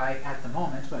tell why at the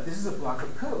moment, but this is a block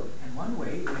of code. And one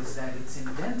way is that it's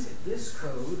indented. This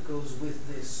code goes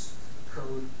with this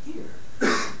code here.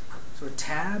 So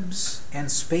tabs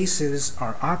and spaces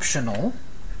are optional,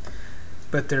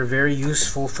 but they're very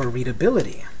useful for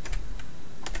readability.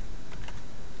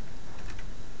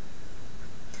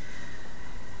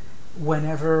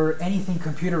 Whenever anything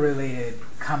computer related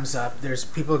comes up, there's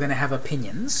people going to have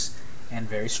opinions, and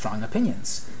very strong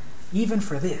opinions. Even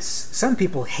for this, some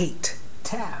people hate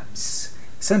tabs.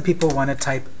 Some people want to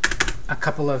type a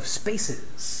couple of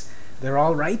spaces. They're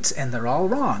all right and they're all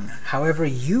wrong. However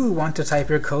you want to type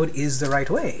your code is the right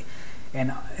way.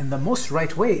 And the most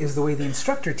right way is the way the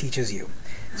instructor teaches you.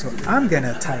 So I'm going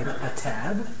to type a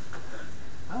tab.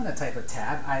 I'm going to type a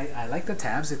tab. I like the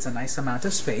tabs. It's a nice amount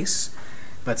of space.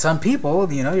 But some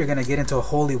people, you're going to get into a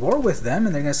holy war with them,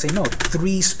 and they're going to say, no,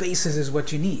 3 spaces is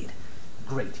what you need.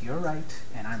 Great, you're right,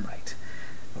 and I'm right.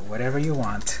 But whatever you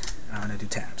want, I'm going to do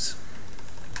tabs.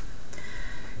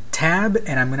 Tab,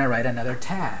 and I'm going to write another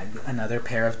tag, another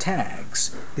pair of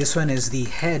tags. This one is the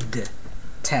head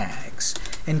tags.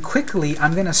 And quickly,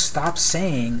 I'm going to stop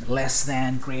saying less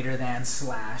than, greater than,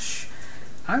 slash.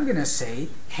 I'm going to say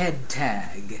head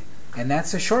tag. And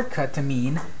that's a shortcut to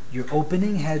mean your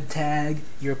opening head tag,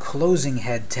 your closing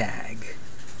head tag.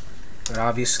 But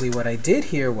obviously what I did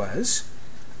here was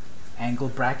angle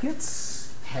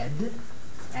brackets, head,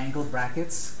 angle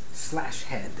brackets, slash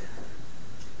head.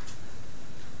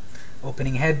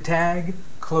 Opening head tag,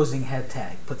 closing head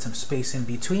tag. Put some space in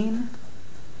between.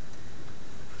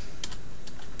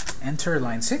 Enter,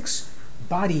 line 6.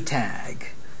 Body tag.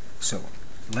 So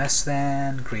less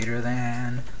than, greater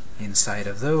than, inside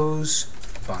of those,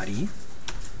 body.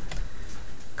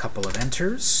 Couple of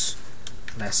enters,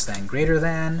 less than, greater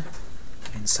than,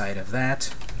 inside of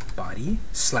that, body,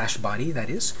 slash body,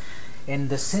 that is. And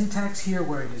the syntax here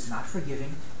where it is not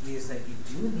forgiving is that you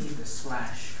do need the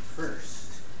slash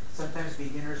first. Sometimes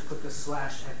beginners put the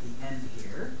slash at the end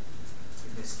here.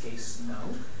 In this case,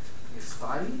 no. It's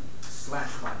body,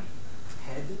 slash body,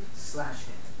 head, slash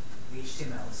head,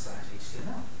 HTML, slash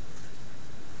HTML.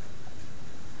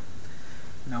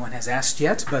 No one has asked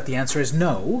yet, but the answer is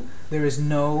no. There is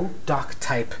no doc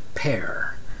type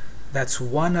pair. That's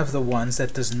one of the ones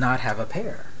that does not have a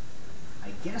pair. I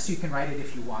guess you can write it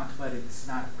if you want, but it's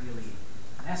not really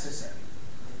necessary.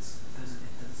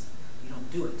 You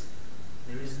don't do it.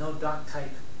 There is no doc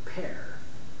type pair.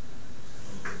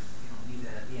 So you don't need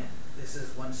that at the end. This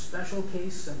is one special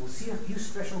case, and we'll see a few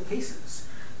special cases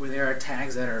where there are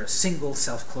tags that are a single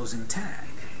self-closing tag.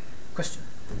 Question?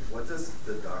 What does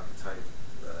the doc type,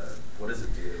 what does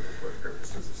it do? What purpose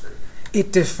does it serve?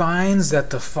 It defines that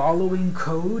the following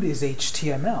code is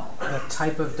HTML. The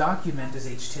type of document is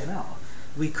HTML.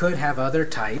 We could have other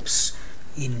types.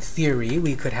 In theory,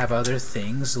 we could have other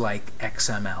things like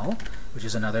XML, which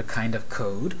is another kind of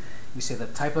code. We say the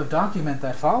type of document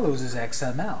that follows is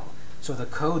XML. So the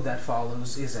code that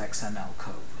follows is XML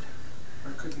code.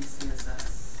 Or it could be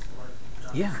CSS or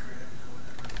JavaScript Yeah. or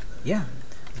whatever. Yeah,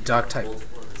 doc type.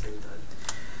 Multiple at the same time.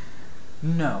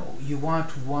 No, you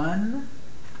want one.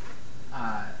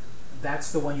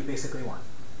 That's the one you basically want,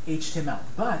 HTML.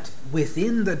 But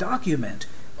within the document,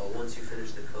 Oh, once you finish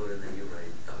the code and then you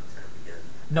write doc type again.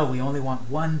 no, we only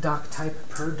want one doc type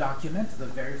per document, the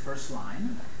very first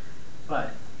line.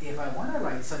 But if I want to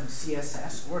write some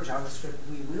CSS or JavaScript,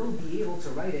 we will be able to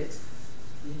write it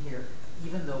in here,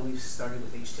 even though we've started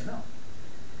with HTML.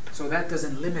 So that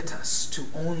doesn't limit us to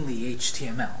only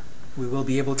HTML. We will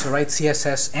be able to write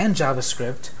CSS and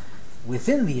JavaScript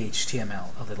within the HTML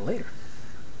a little later.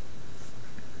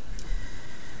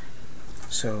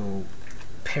 So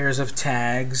pairs of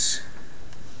tags.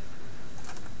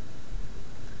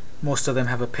 Most of them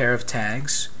have a pair of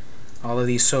tags. All of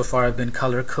these so far have been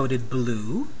color-coded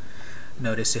blue.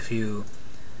 Notice if you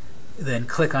then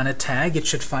click on a tag, it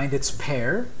should find its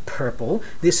pair, purple.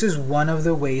 This is one of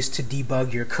the ways to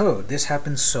debug your code. This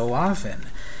happens so often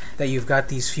that you've got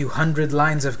these few hundred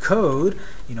lines of code,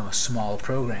 you know, a small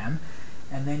program,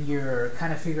 and then you're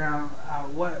kind of figuring out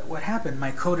what happened.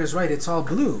 My code is right, it's all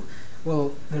blue.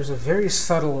 Well, there's a very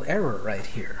subtle error right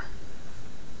here.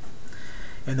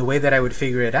 And the way that I would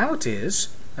figure it out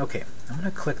is, okay, I'm going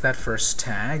to click that first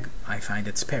tag, I find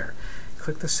its pair.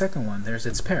 Click the second one, there's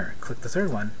its pair. Click the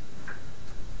third one,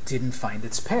 didn't find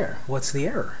its pair. What's the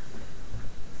error?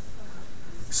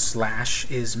 Slash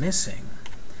is missing.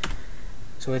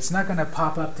 So it's not going to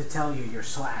pop up to tell you your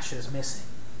slash is missing.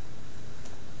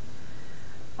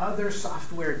 Other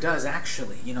software does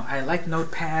actually. You know, I like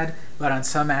Notepad, but on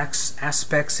some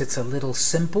aspects it's a little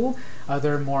simple.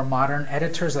 Other more modern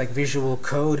editors like Visual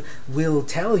Code will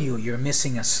tell you you're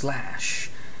missing a slash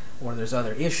or there's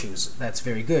other issues. That's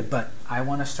very good, but I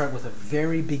want to start with a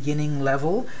very beginning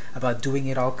level about doing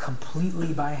it all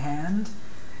completely by hand,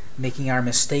 making our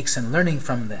mistakes and learning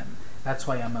from them. That's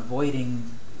why I'm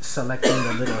avoiding selecting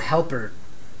the little helper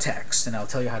text, and I'll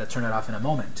tell you how to turn it off in a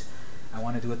moment. I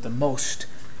want to do it the most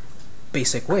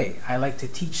basic way. I like to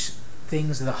teach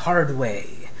things the hard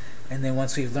way, and then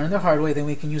once we've learned the hard way, then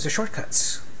we can use the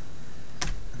shortcuts.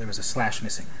 There was a slash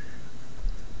missing.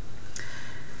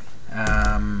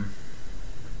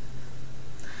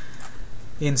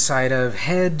 Inside of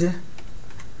head,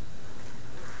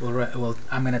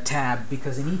 I'm going to tab,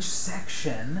 because in each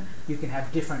section you can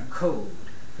have different code.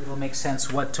 It'll make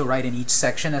sense what to write in each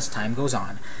section as time goes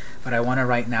on. But I want to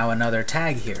write now another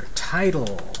tag here.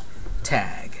 Title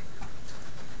tag.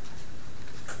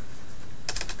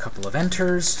 Couple of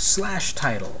enters, slash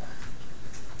title.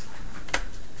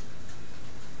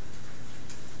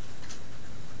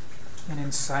 And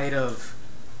inside of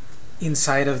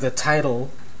the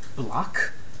title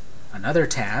block, another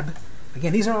tab.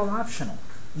 Again, these are all optional.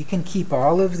 You can keep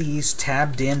all of these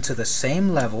tabbed into the same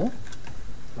level,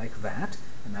 like that,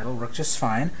 and that'll work just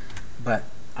fine. But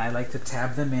I like to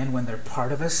tab them in when they're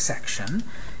part of a section.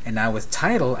 And now with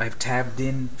title, I've tabbed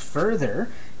in further,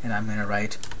 and I'm going to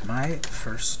write my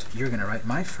first, you're going to write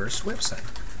my first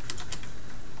website.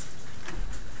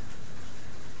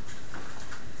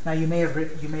 Now you may have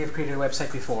created a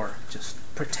website before. Just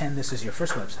pretend this is your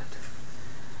first website.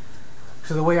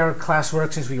 So the way our class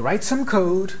works is we write some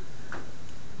code,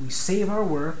 we save our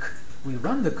work, we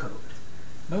run the code.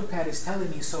 Notepad is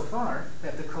telling me so far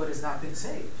that the code has not been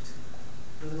saved.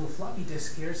 The little floppy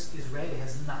disk here is red, it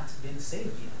has not been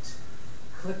saved yet.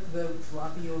 Click the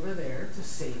floppy over there to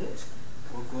save it,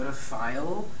 or go to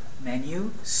File,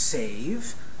 Menu,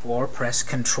 Save, or press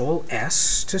Control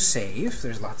S to save.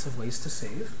 There's lots of ways to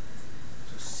save.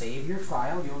 So save your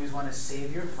file. You always want to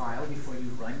save your file before you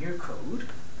run your code.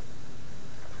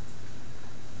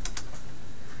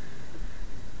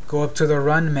 Go up to the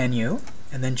Run menu,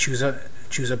 and then choose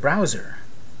a browser.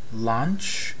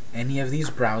 Launch any of these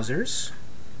browsers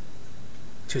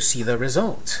to see the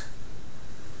result.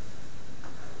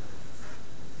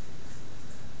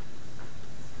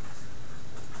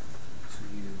 So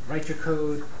you write your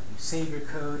code, you save your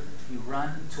code, you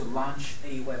run to launch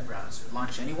a web browser.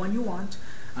 Launch any one you want.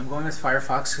 I'm going with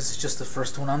Firefox because it's just the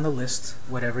first one on the list,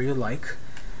 whatever you like.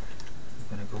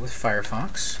 I'm going to go with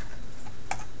Firefox.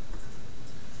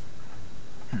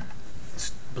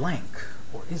 It's blank,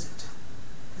 or is it?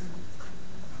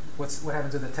 What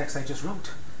happened to the text I just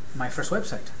wrote? My first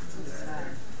website.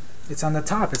 It's on the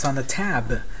top. It's on the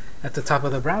tab at the top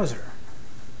of the browser.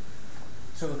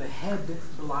 So the head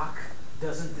block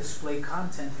doesn't display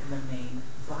content in the main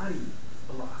body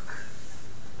block.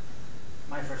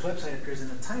 My first website appears in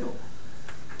the title.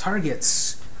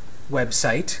 Target's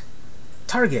website,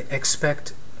 Target,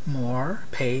 expect more,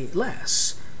 pay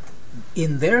less.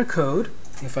 In their code,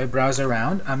 if I browse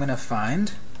around, I'm going to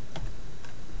find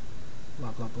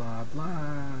blah, blah, blah, blah,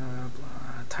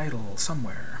 blah, title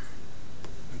somewhere.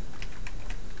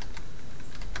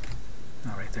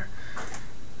 Oh, right there.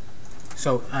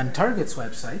 So on Target's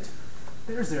website,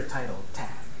 there's their title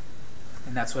tag,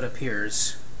 and that's what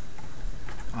appears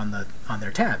on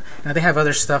their tab. Now they have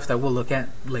other stuff that we'll look at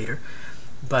later,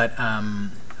 but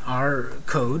our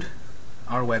code,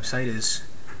 our website is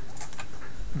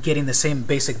getting the same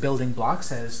basic building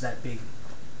blocks as that big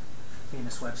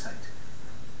famous website.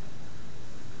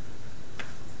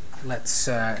 Let's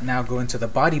now go into the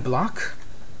body block.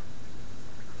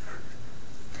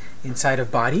 Inside of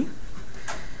body,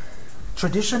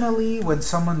 traditionally when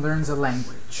someone learns a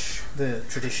language, the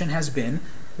tradition has been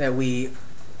that we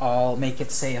all make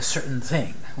it say a certain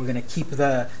thing. We're going to keep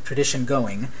the tradition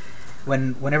going.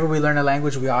 Whenever we learn a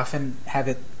language, we often have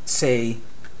it say,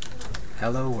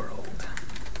 "Hello world."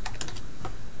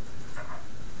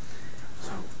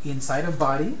 So inside of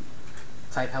body,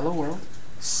 type "Hello world,"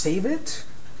 save it,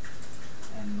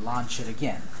 and launch it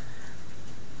again.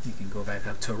 You can go back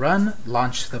up to run,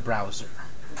 launch the browser.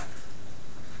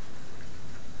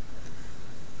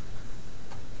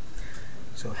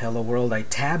 So hello world, I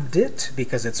tabbed it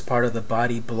because it's part of the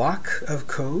body block of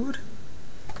code.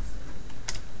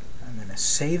 I'm going to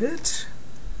save it,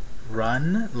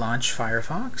 run, launch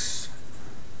Firefox.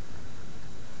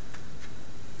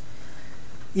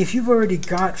 If you've already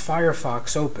got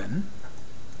Firefox open,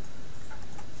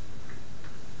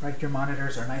 right, your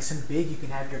monitors are nice and big, you can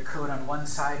have your code on one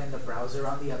side and the browser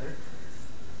on the other.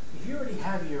 If you already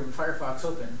have your Firefox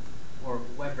open, or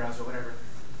web browser, whatever,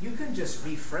 you can just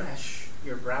refresh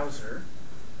your browser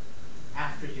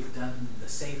after you've done the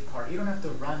save part. You don't have to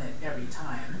run it every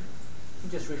time. You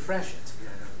just refresh it.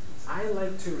 I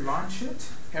like to launch it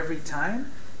every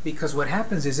time because what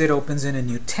happens is it opens in a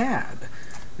new tab.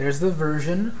 There's the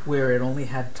version where it only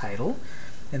had title,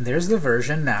 and there's the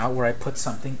version now where I put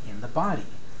something in the body.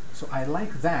 So I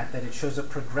like that it shows a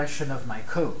progression of my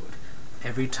code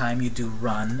every time you do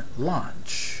run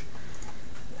launch.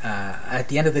 At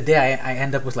the end of the day, I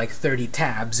end up with like 30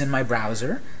 tabs in my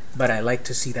browser, but I like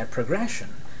to see that progression.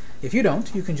 If you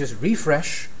don't, you can just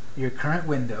refresh your current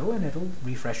window and it'll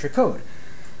refresh your code.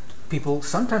 People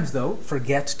sometimes, though,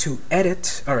 forget to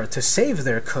edit or to save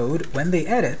their code when they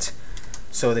edit,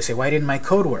 so they say, "Why didn't my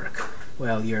code work?"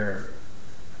 Well, you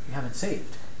haven't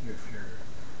saved. Your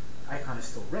icon is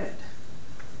still red.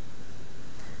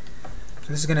 So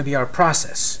this is going to be our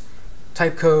process.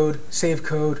 Type code, save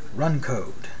code, run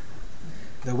code.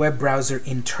 The web browser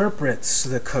interprets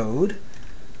the code,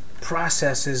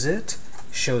 processes it,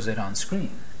 shows it on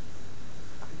screen.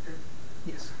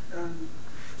 Yes?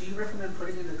 Do you recommend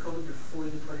putting in the code before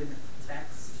you put in the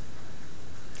text?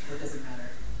 Or does it matter?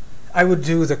 I would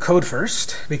do the code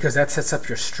first, because that sets up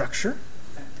your structure,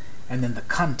 Okay. and then the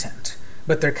content.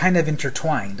 But they're kind of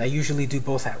intertwined. I usually do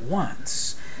both at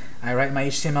once. I write my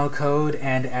HTML code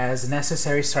and as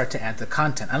necessary start to add the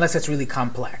content. Unless it's really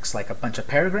complex, like a bunch of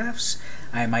paragraphs,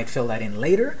 I might fill that in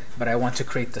later, but I want to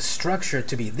create the structure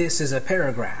to be, this is a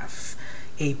paragraph.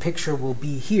 A picture will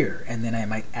be here, and then I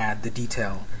might add the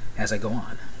detail as I go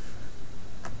on.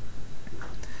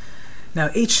 Now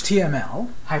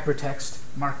HTML, hypertext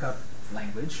markup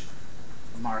language,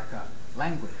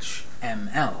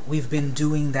 ML. We've been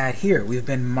doing that here. We've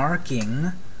been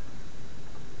marking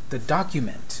the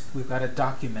document. We've got a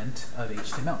document of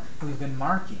HTML. We've been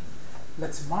marking.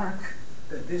 Let's mark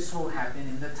that this will happen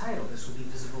in the title. This will be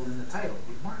visible in the title.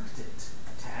 We've marked it.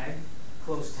 Tag,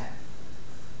 close tag.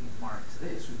 We've marked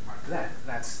this. We've marked that.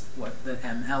 That's what the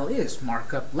ML is,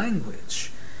 markup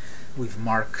language. We've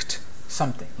marked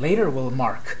something. Later we'll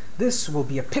mark this will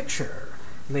be a picture.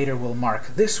 Later we'll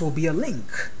mark this will be a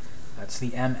link. That's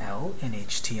the ML in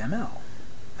HTML.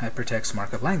 Hypertext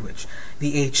markup language.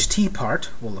 The HT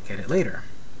part, we'll look at it later.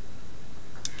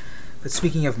 But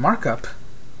speaking of markup,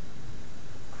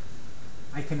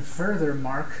 I can further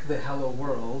mark the hello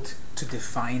world to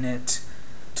define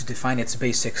its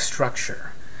basic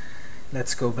structure.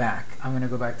 Let's go back. I'm going to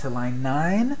go back to line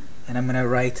 9, and I'm going to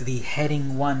write the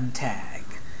heading 1 tag.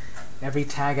 Every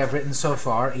tag I've written so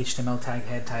far, HTML tag,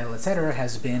 head, title, etc.,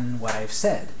 has been what I've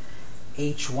said.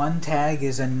 H1 tag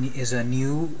is a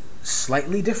new,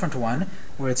 slightly different one,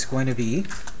 where it's going to be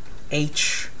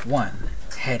H1,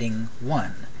 heading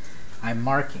 1. I'm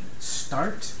marking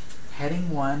start heading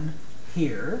 1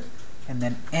 here, and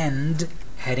then end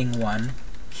heading 1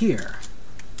 here.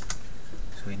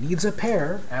 So it needs a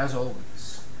pair, as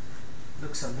always.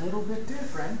 Looks a little bit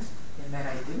different in that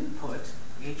I didn't put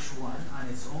H1 on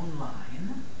its own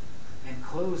line and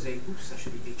close a, oops, that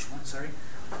should be H1, sorry.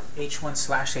 H1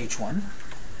 slash H1,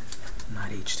 not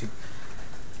H2.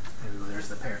 There we go, there's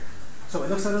the pair. So it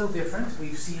looks a little different.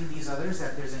 We've seen these others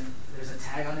that there's a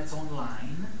tag on its own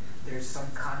line, there's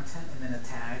some content, and then a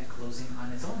tag closing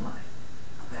on its own line.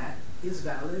 That is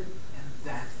valid, and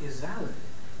that is valid.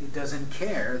 It doesn't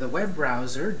care. The web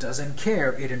browser doesn't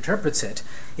care. It interprets it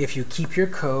if you keep your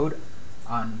code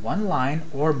on one line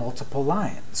or multiple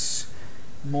lines.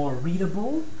 More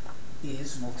readable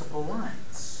is multiple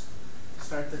lines.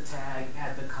 Start the tag,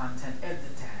 add the content, add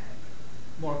the tag.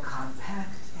 More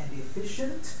compact and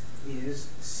efficient is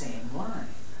same line.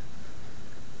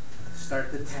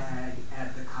 Start the tag,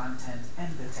 add the content,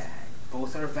 and the tag.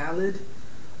 Both are valid.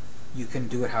 You can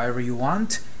do it however you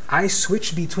want. I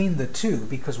switch between the two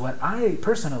because what I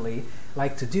personally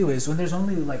like to do is when there's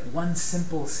only like one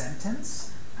simple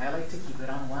sentence, I like to keep it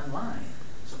on one line.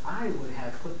 So I would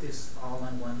have put this all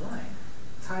on one line.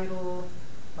 Title,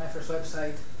 my first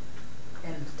website,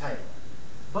 end title.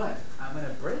 But I'm going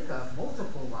to break up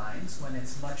multiple lines when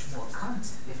it's much more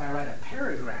content. If I write a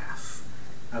paragraph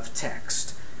of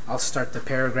text, I'll start the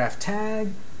paragraph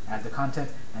tag, add the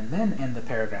content, and then end the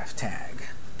paragraph tag.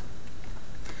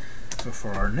 So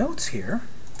for our notes here,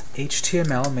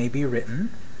 HTML may be written,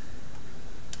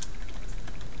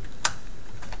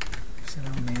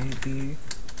 HTML may be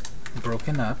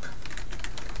broken up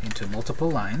into multiple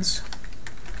lines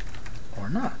or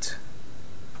not.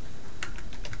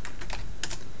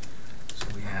 So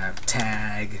we have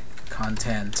tag,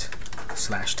 content,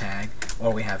 slash tag,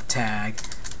 or we have tag,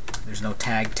 there's no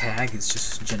tag, it's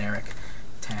just generic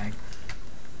tag,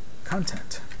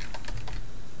 content.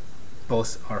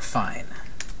 Both are fine.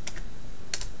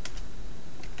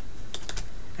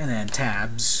 And then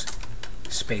tabs,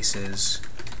 spaces,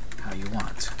 how you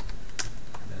want.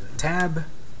 There's a tab,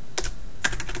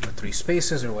 or 3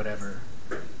 spaces, or whatever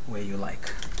way you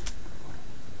like.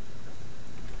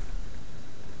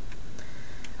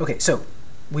 Okay, so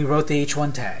we wrote the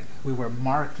H1 tag. We were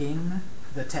marking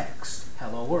the text,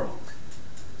 hello world.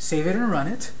 Save it and run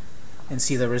it, and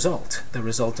see the result. The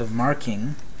result of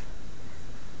marking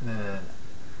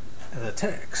the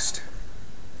text.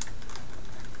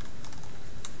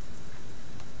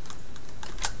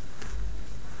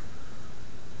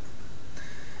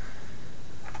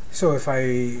 So if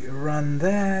I run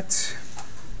that,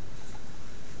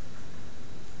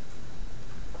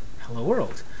 hello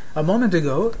world. A moment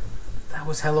ago, that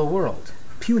was hello world,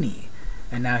 puny.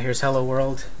 And now here's hello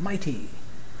world, mighty,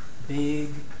 big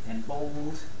and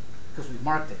bold, because we've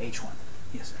marked it, H1.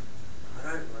 Yes, sir.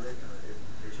 How do I run it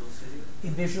in Visual Studio?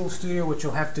 In Visual Studio, what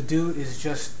you'll have to do is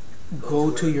just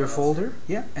go to your folder,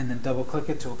 yeah, and then double click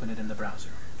it to open it in the browser.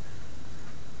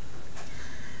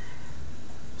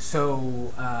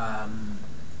 So,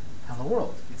 hello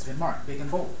world, it's been marked, big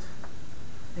and bold.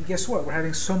 And guess what? We're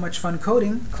having so much fun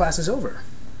coding, class is over.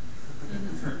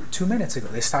 2 minutes ago.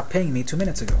 They stopped paying me 2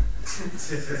 minutes ago.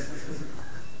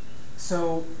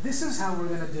 So this is how we're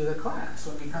going to do the class.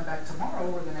 When we come back tomorrow,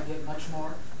 we're going to get much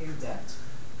more in depth,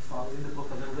 following the book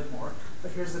a little bit more.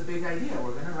 But here's the big idea.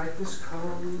 We're going to write this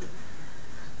code.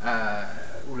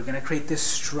 We're going to create this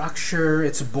structure.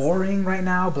 It's boring right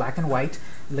now, black and white.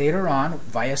 Later on,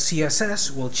 via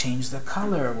CSS, we'll change the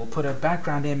color. We'll put a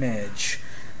background image,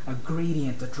 a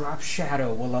gradient, a drop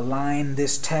shadow. We'll align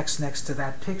this text next to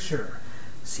that picture.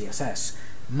 CSS.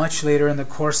 Much later in the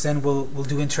course, then we'll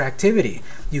do interactivity.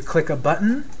 You click a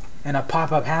button, and a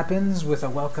pop-up happens with a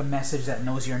welcome message that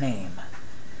knows your name.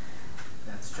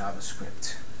 That's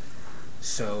JavaScript.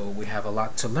 So we have a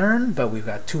lot to learn, but we've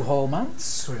got 2 whole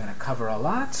months. We're going to cover a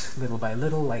lot, little by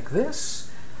little, like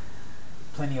this.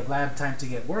 Plenty of lab time to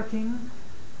get working.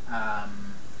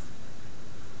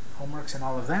 Homeworks and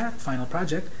all of that. Final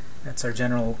project. That's our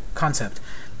general concept.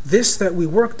 This that we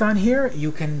worked on here,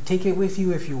 you can take it with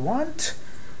you if you want.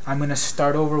 I'm going to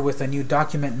start over with a new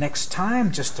document next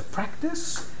time just to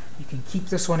practice. You can keep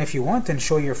this one if you want and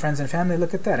show your friends and family.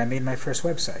 Look at that, I made my first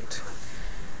website.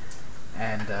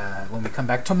 And when we come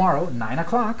back tomorrow, 9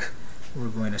 o'clock, we're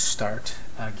going to start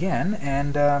again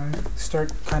and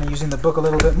start kind of using the book a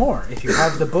little bit more. If you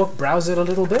have the book, browse it a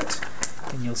little bit,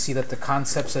 and you'll see that the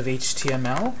concepts of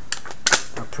HTML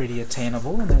are pretty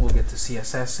attainable, and then we'll get to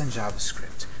CSS and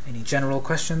JavaScript. Any general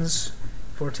questions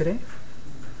for today?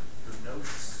 The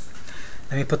notes.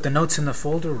 Let me put the notes in the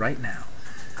folder right now.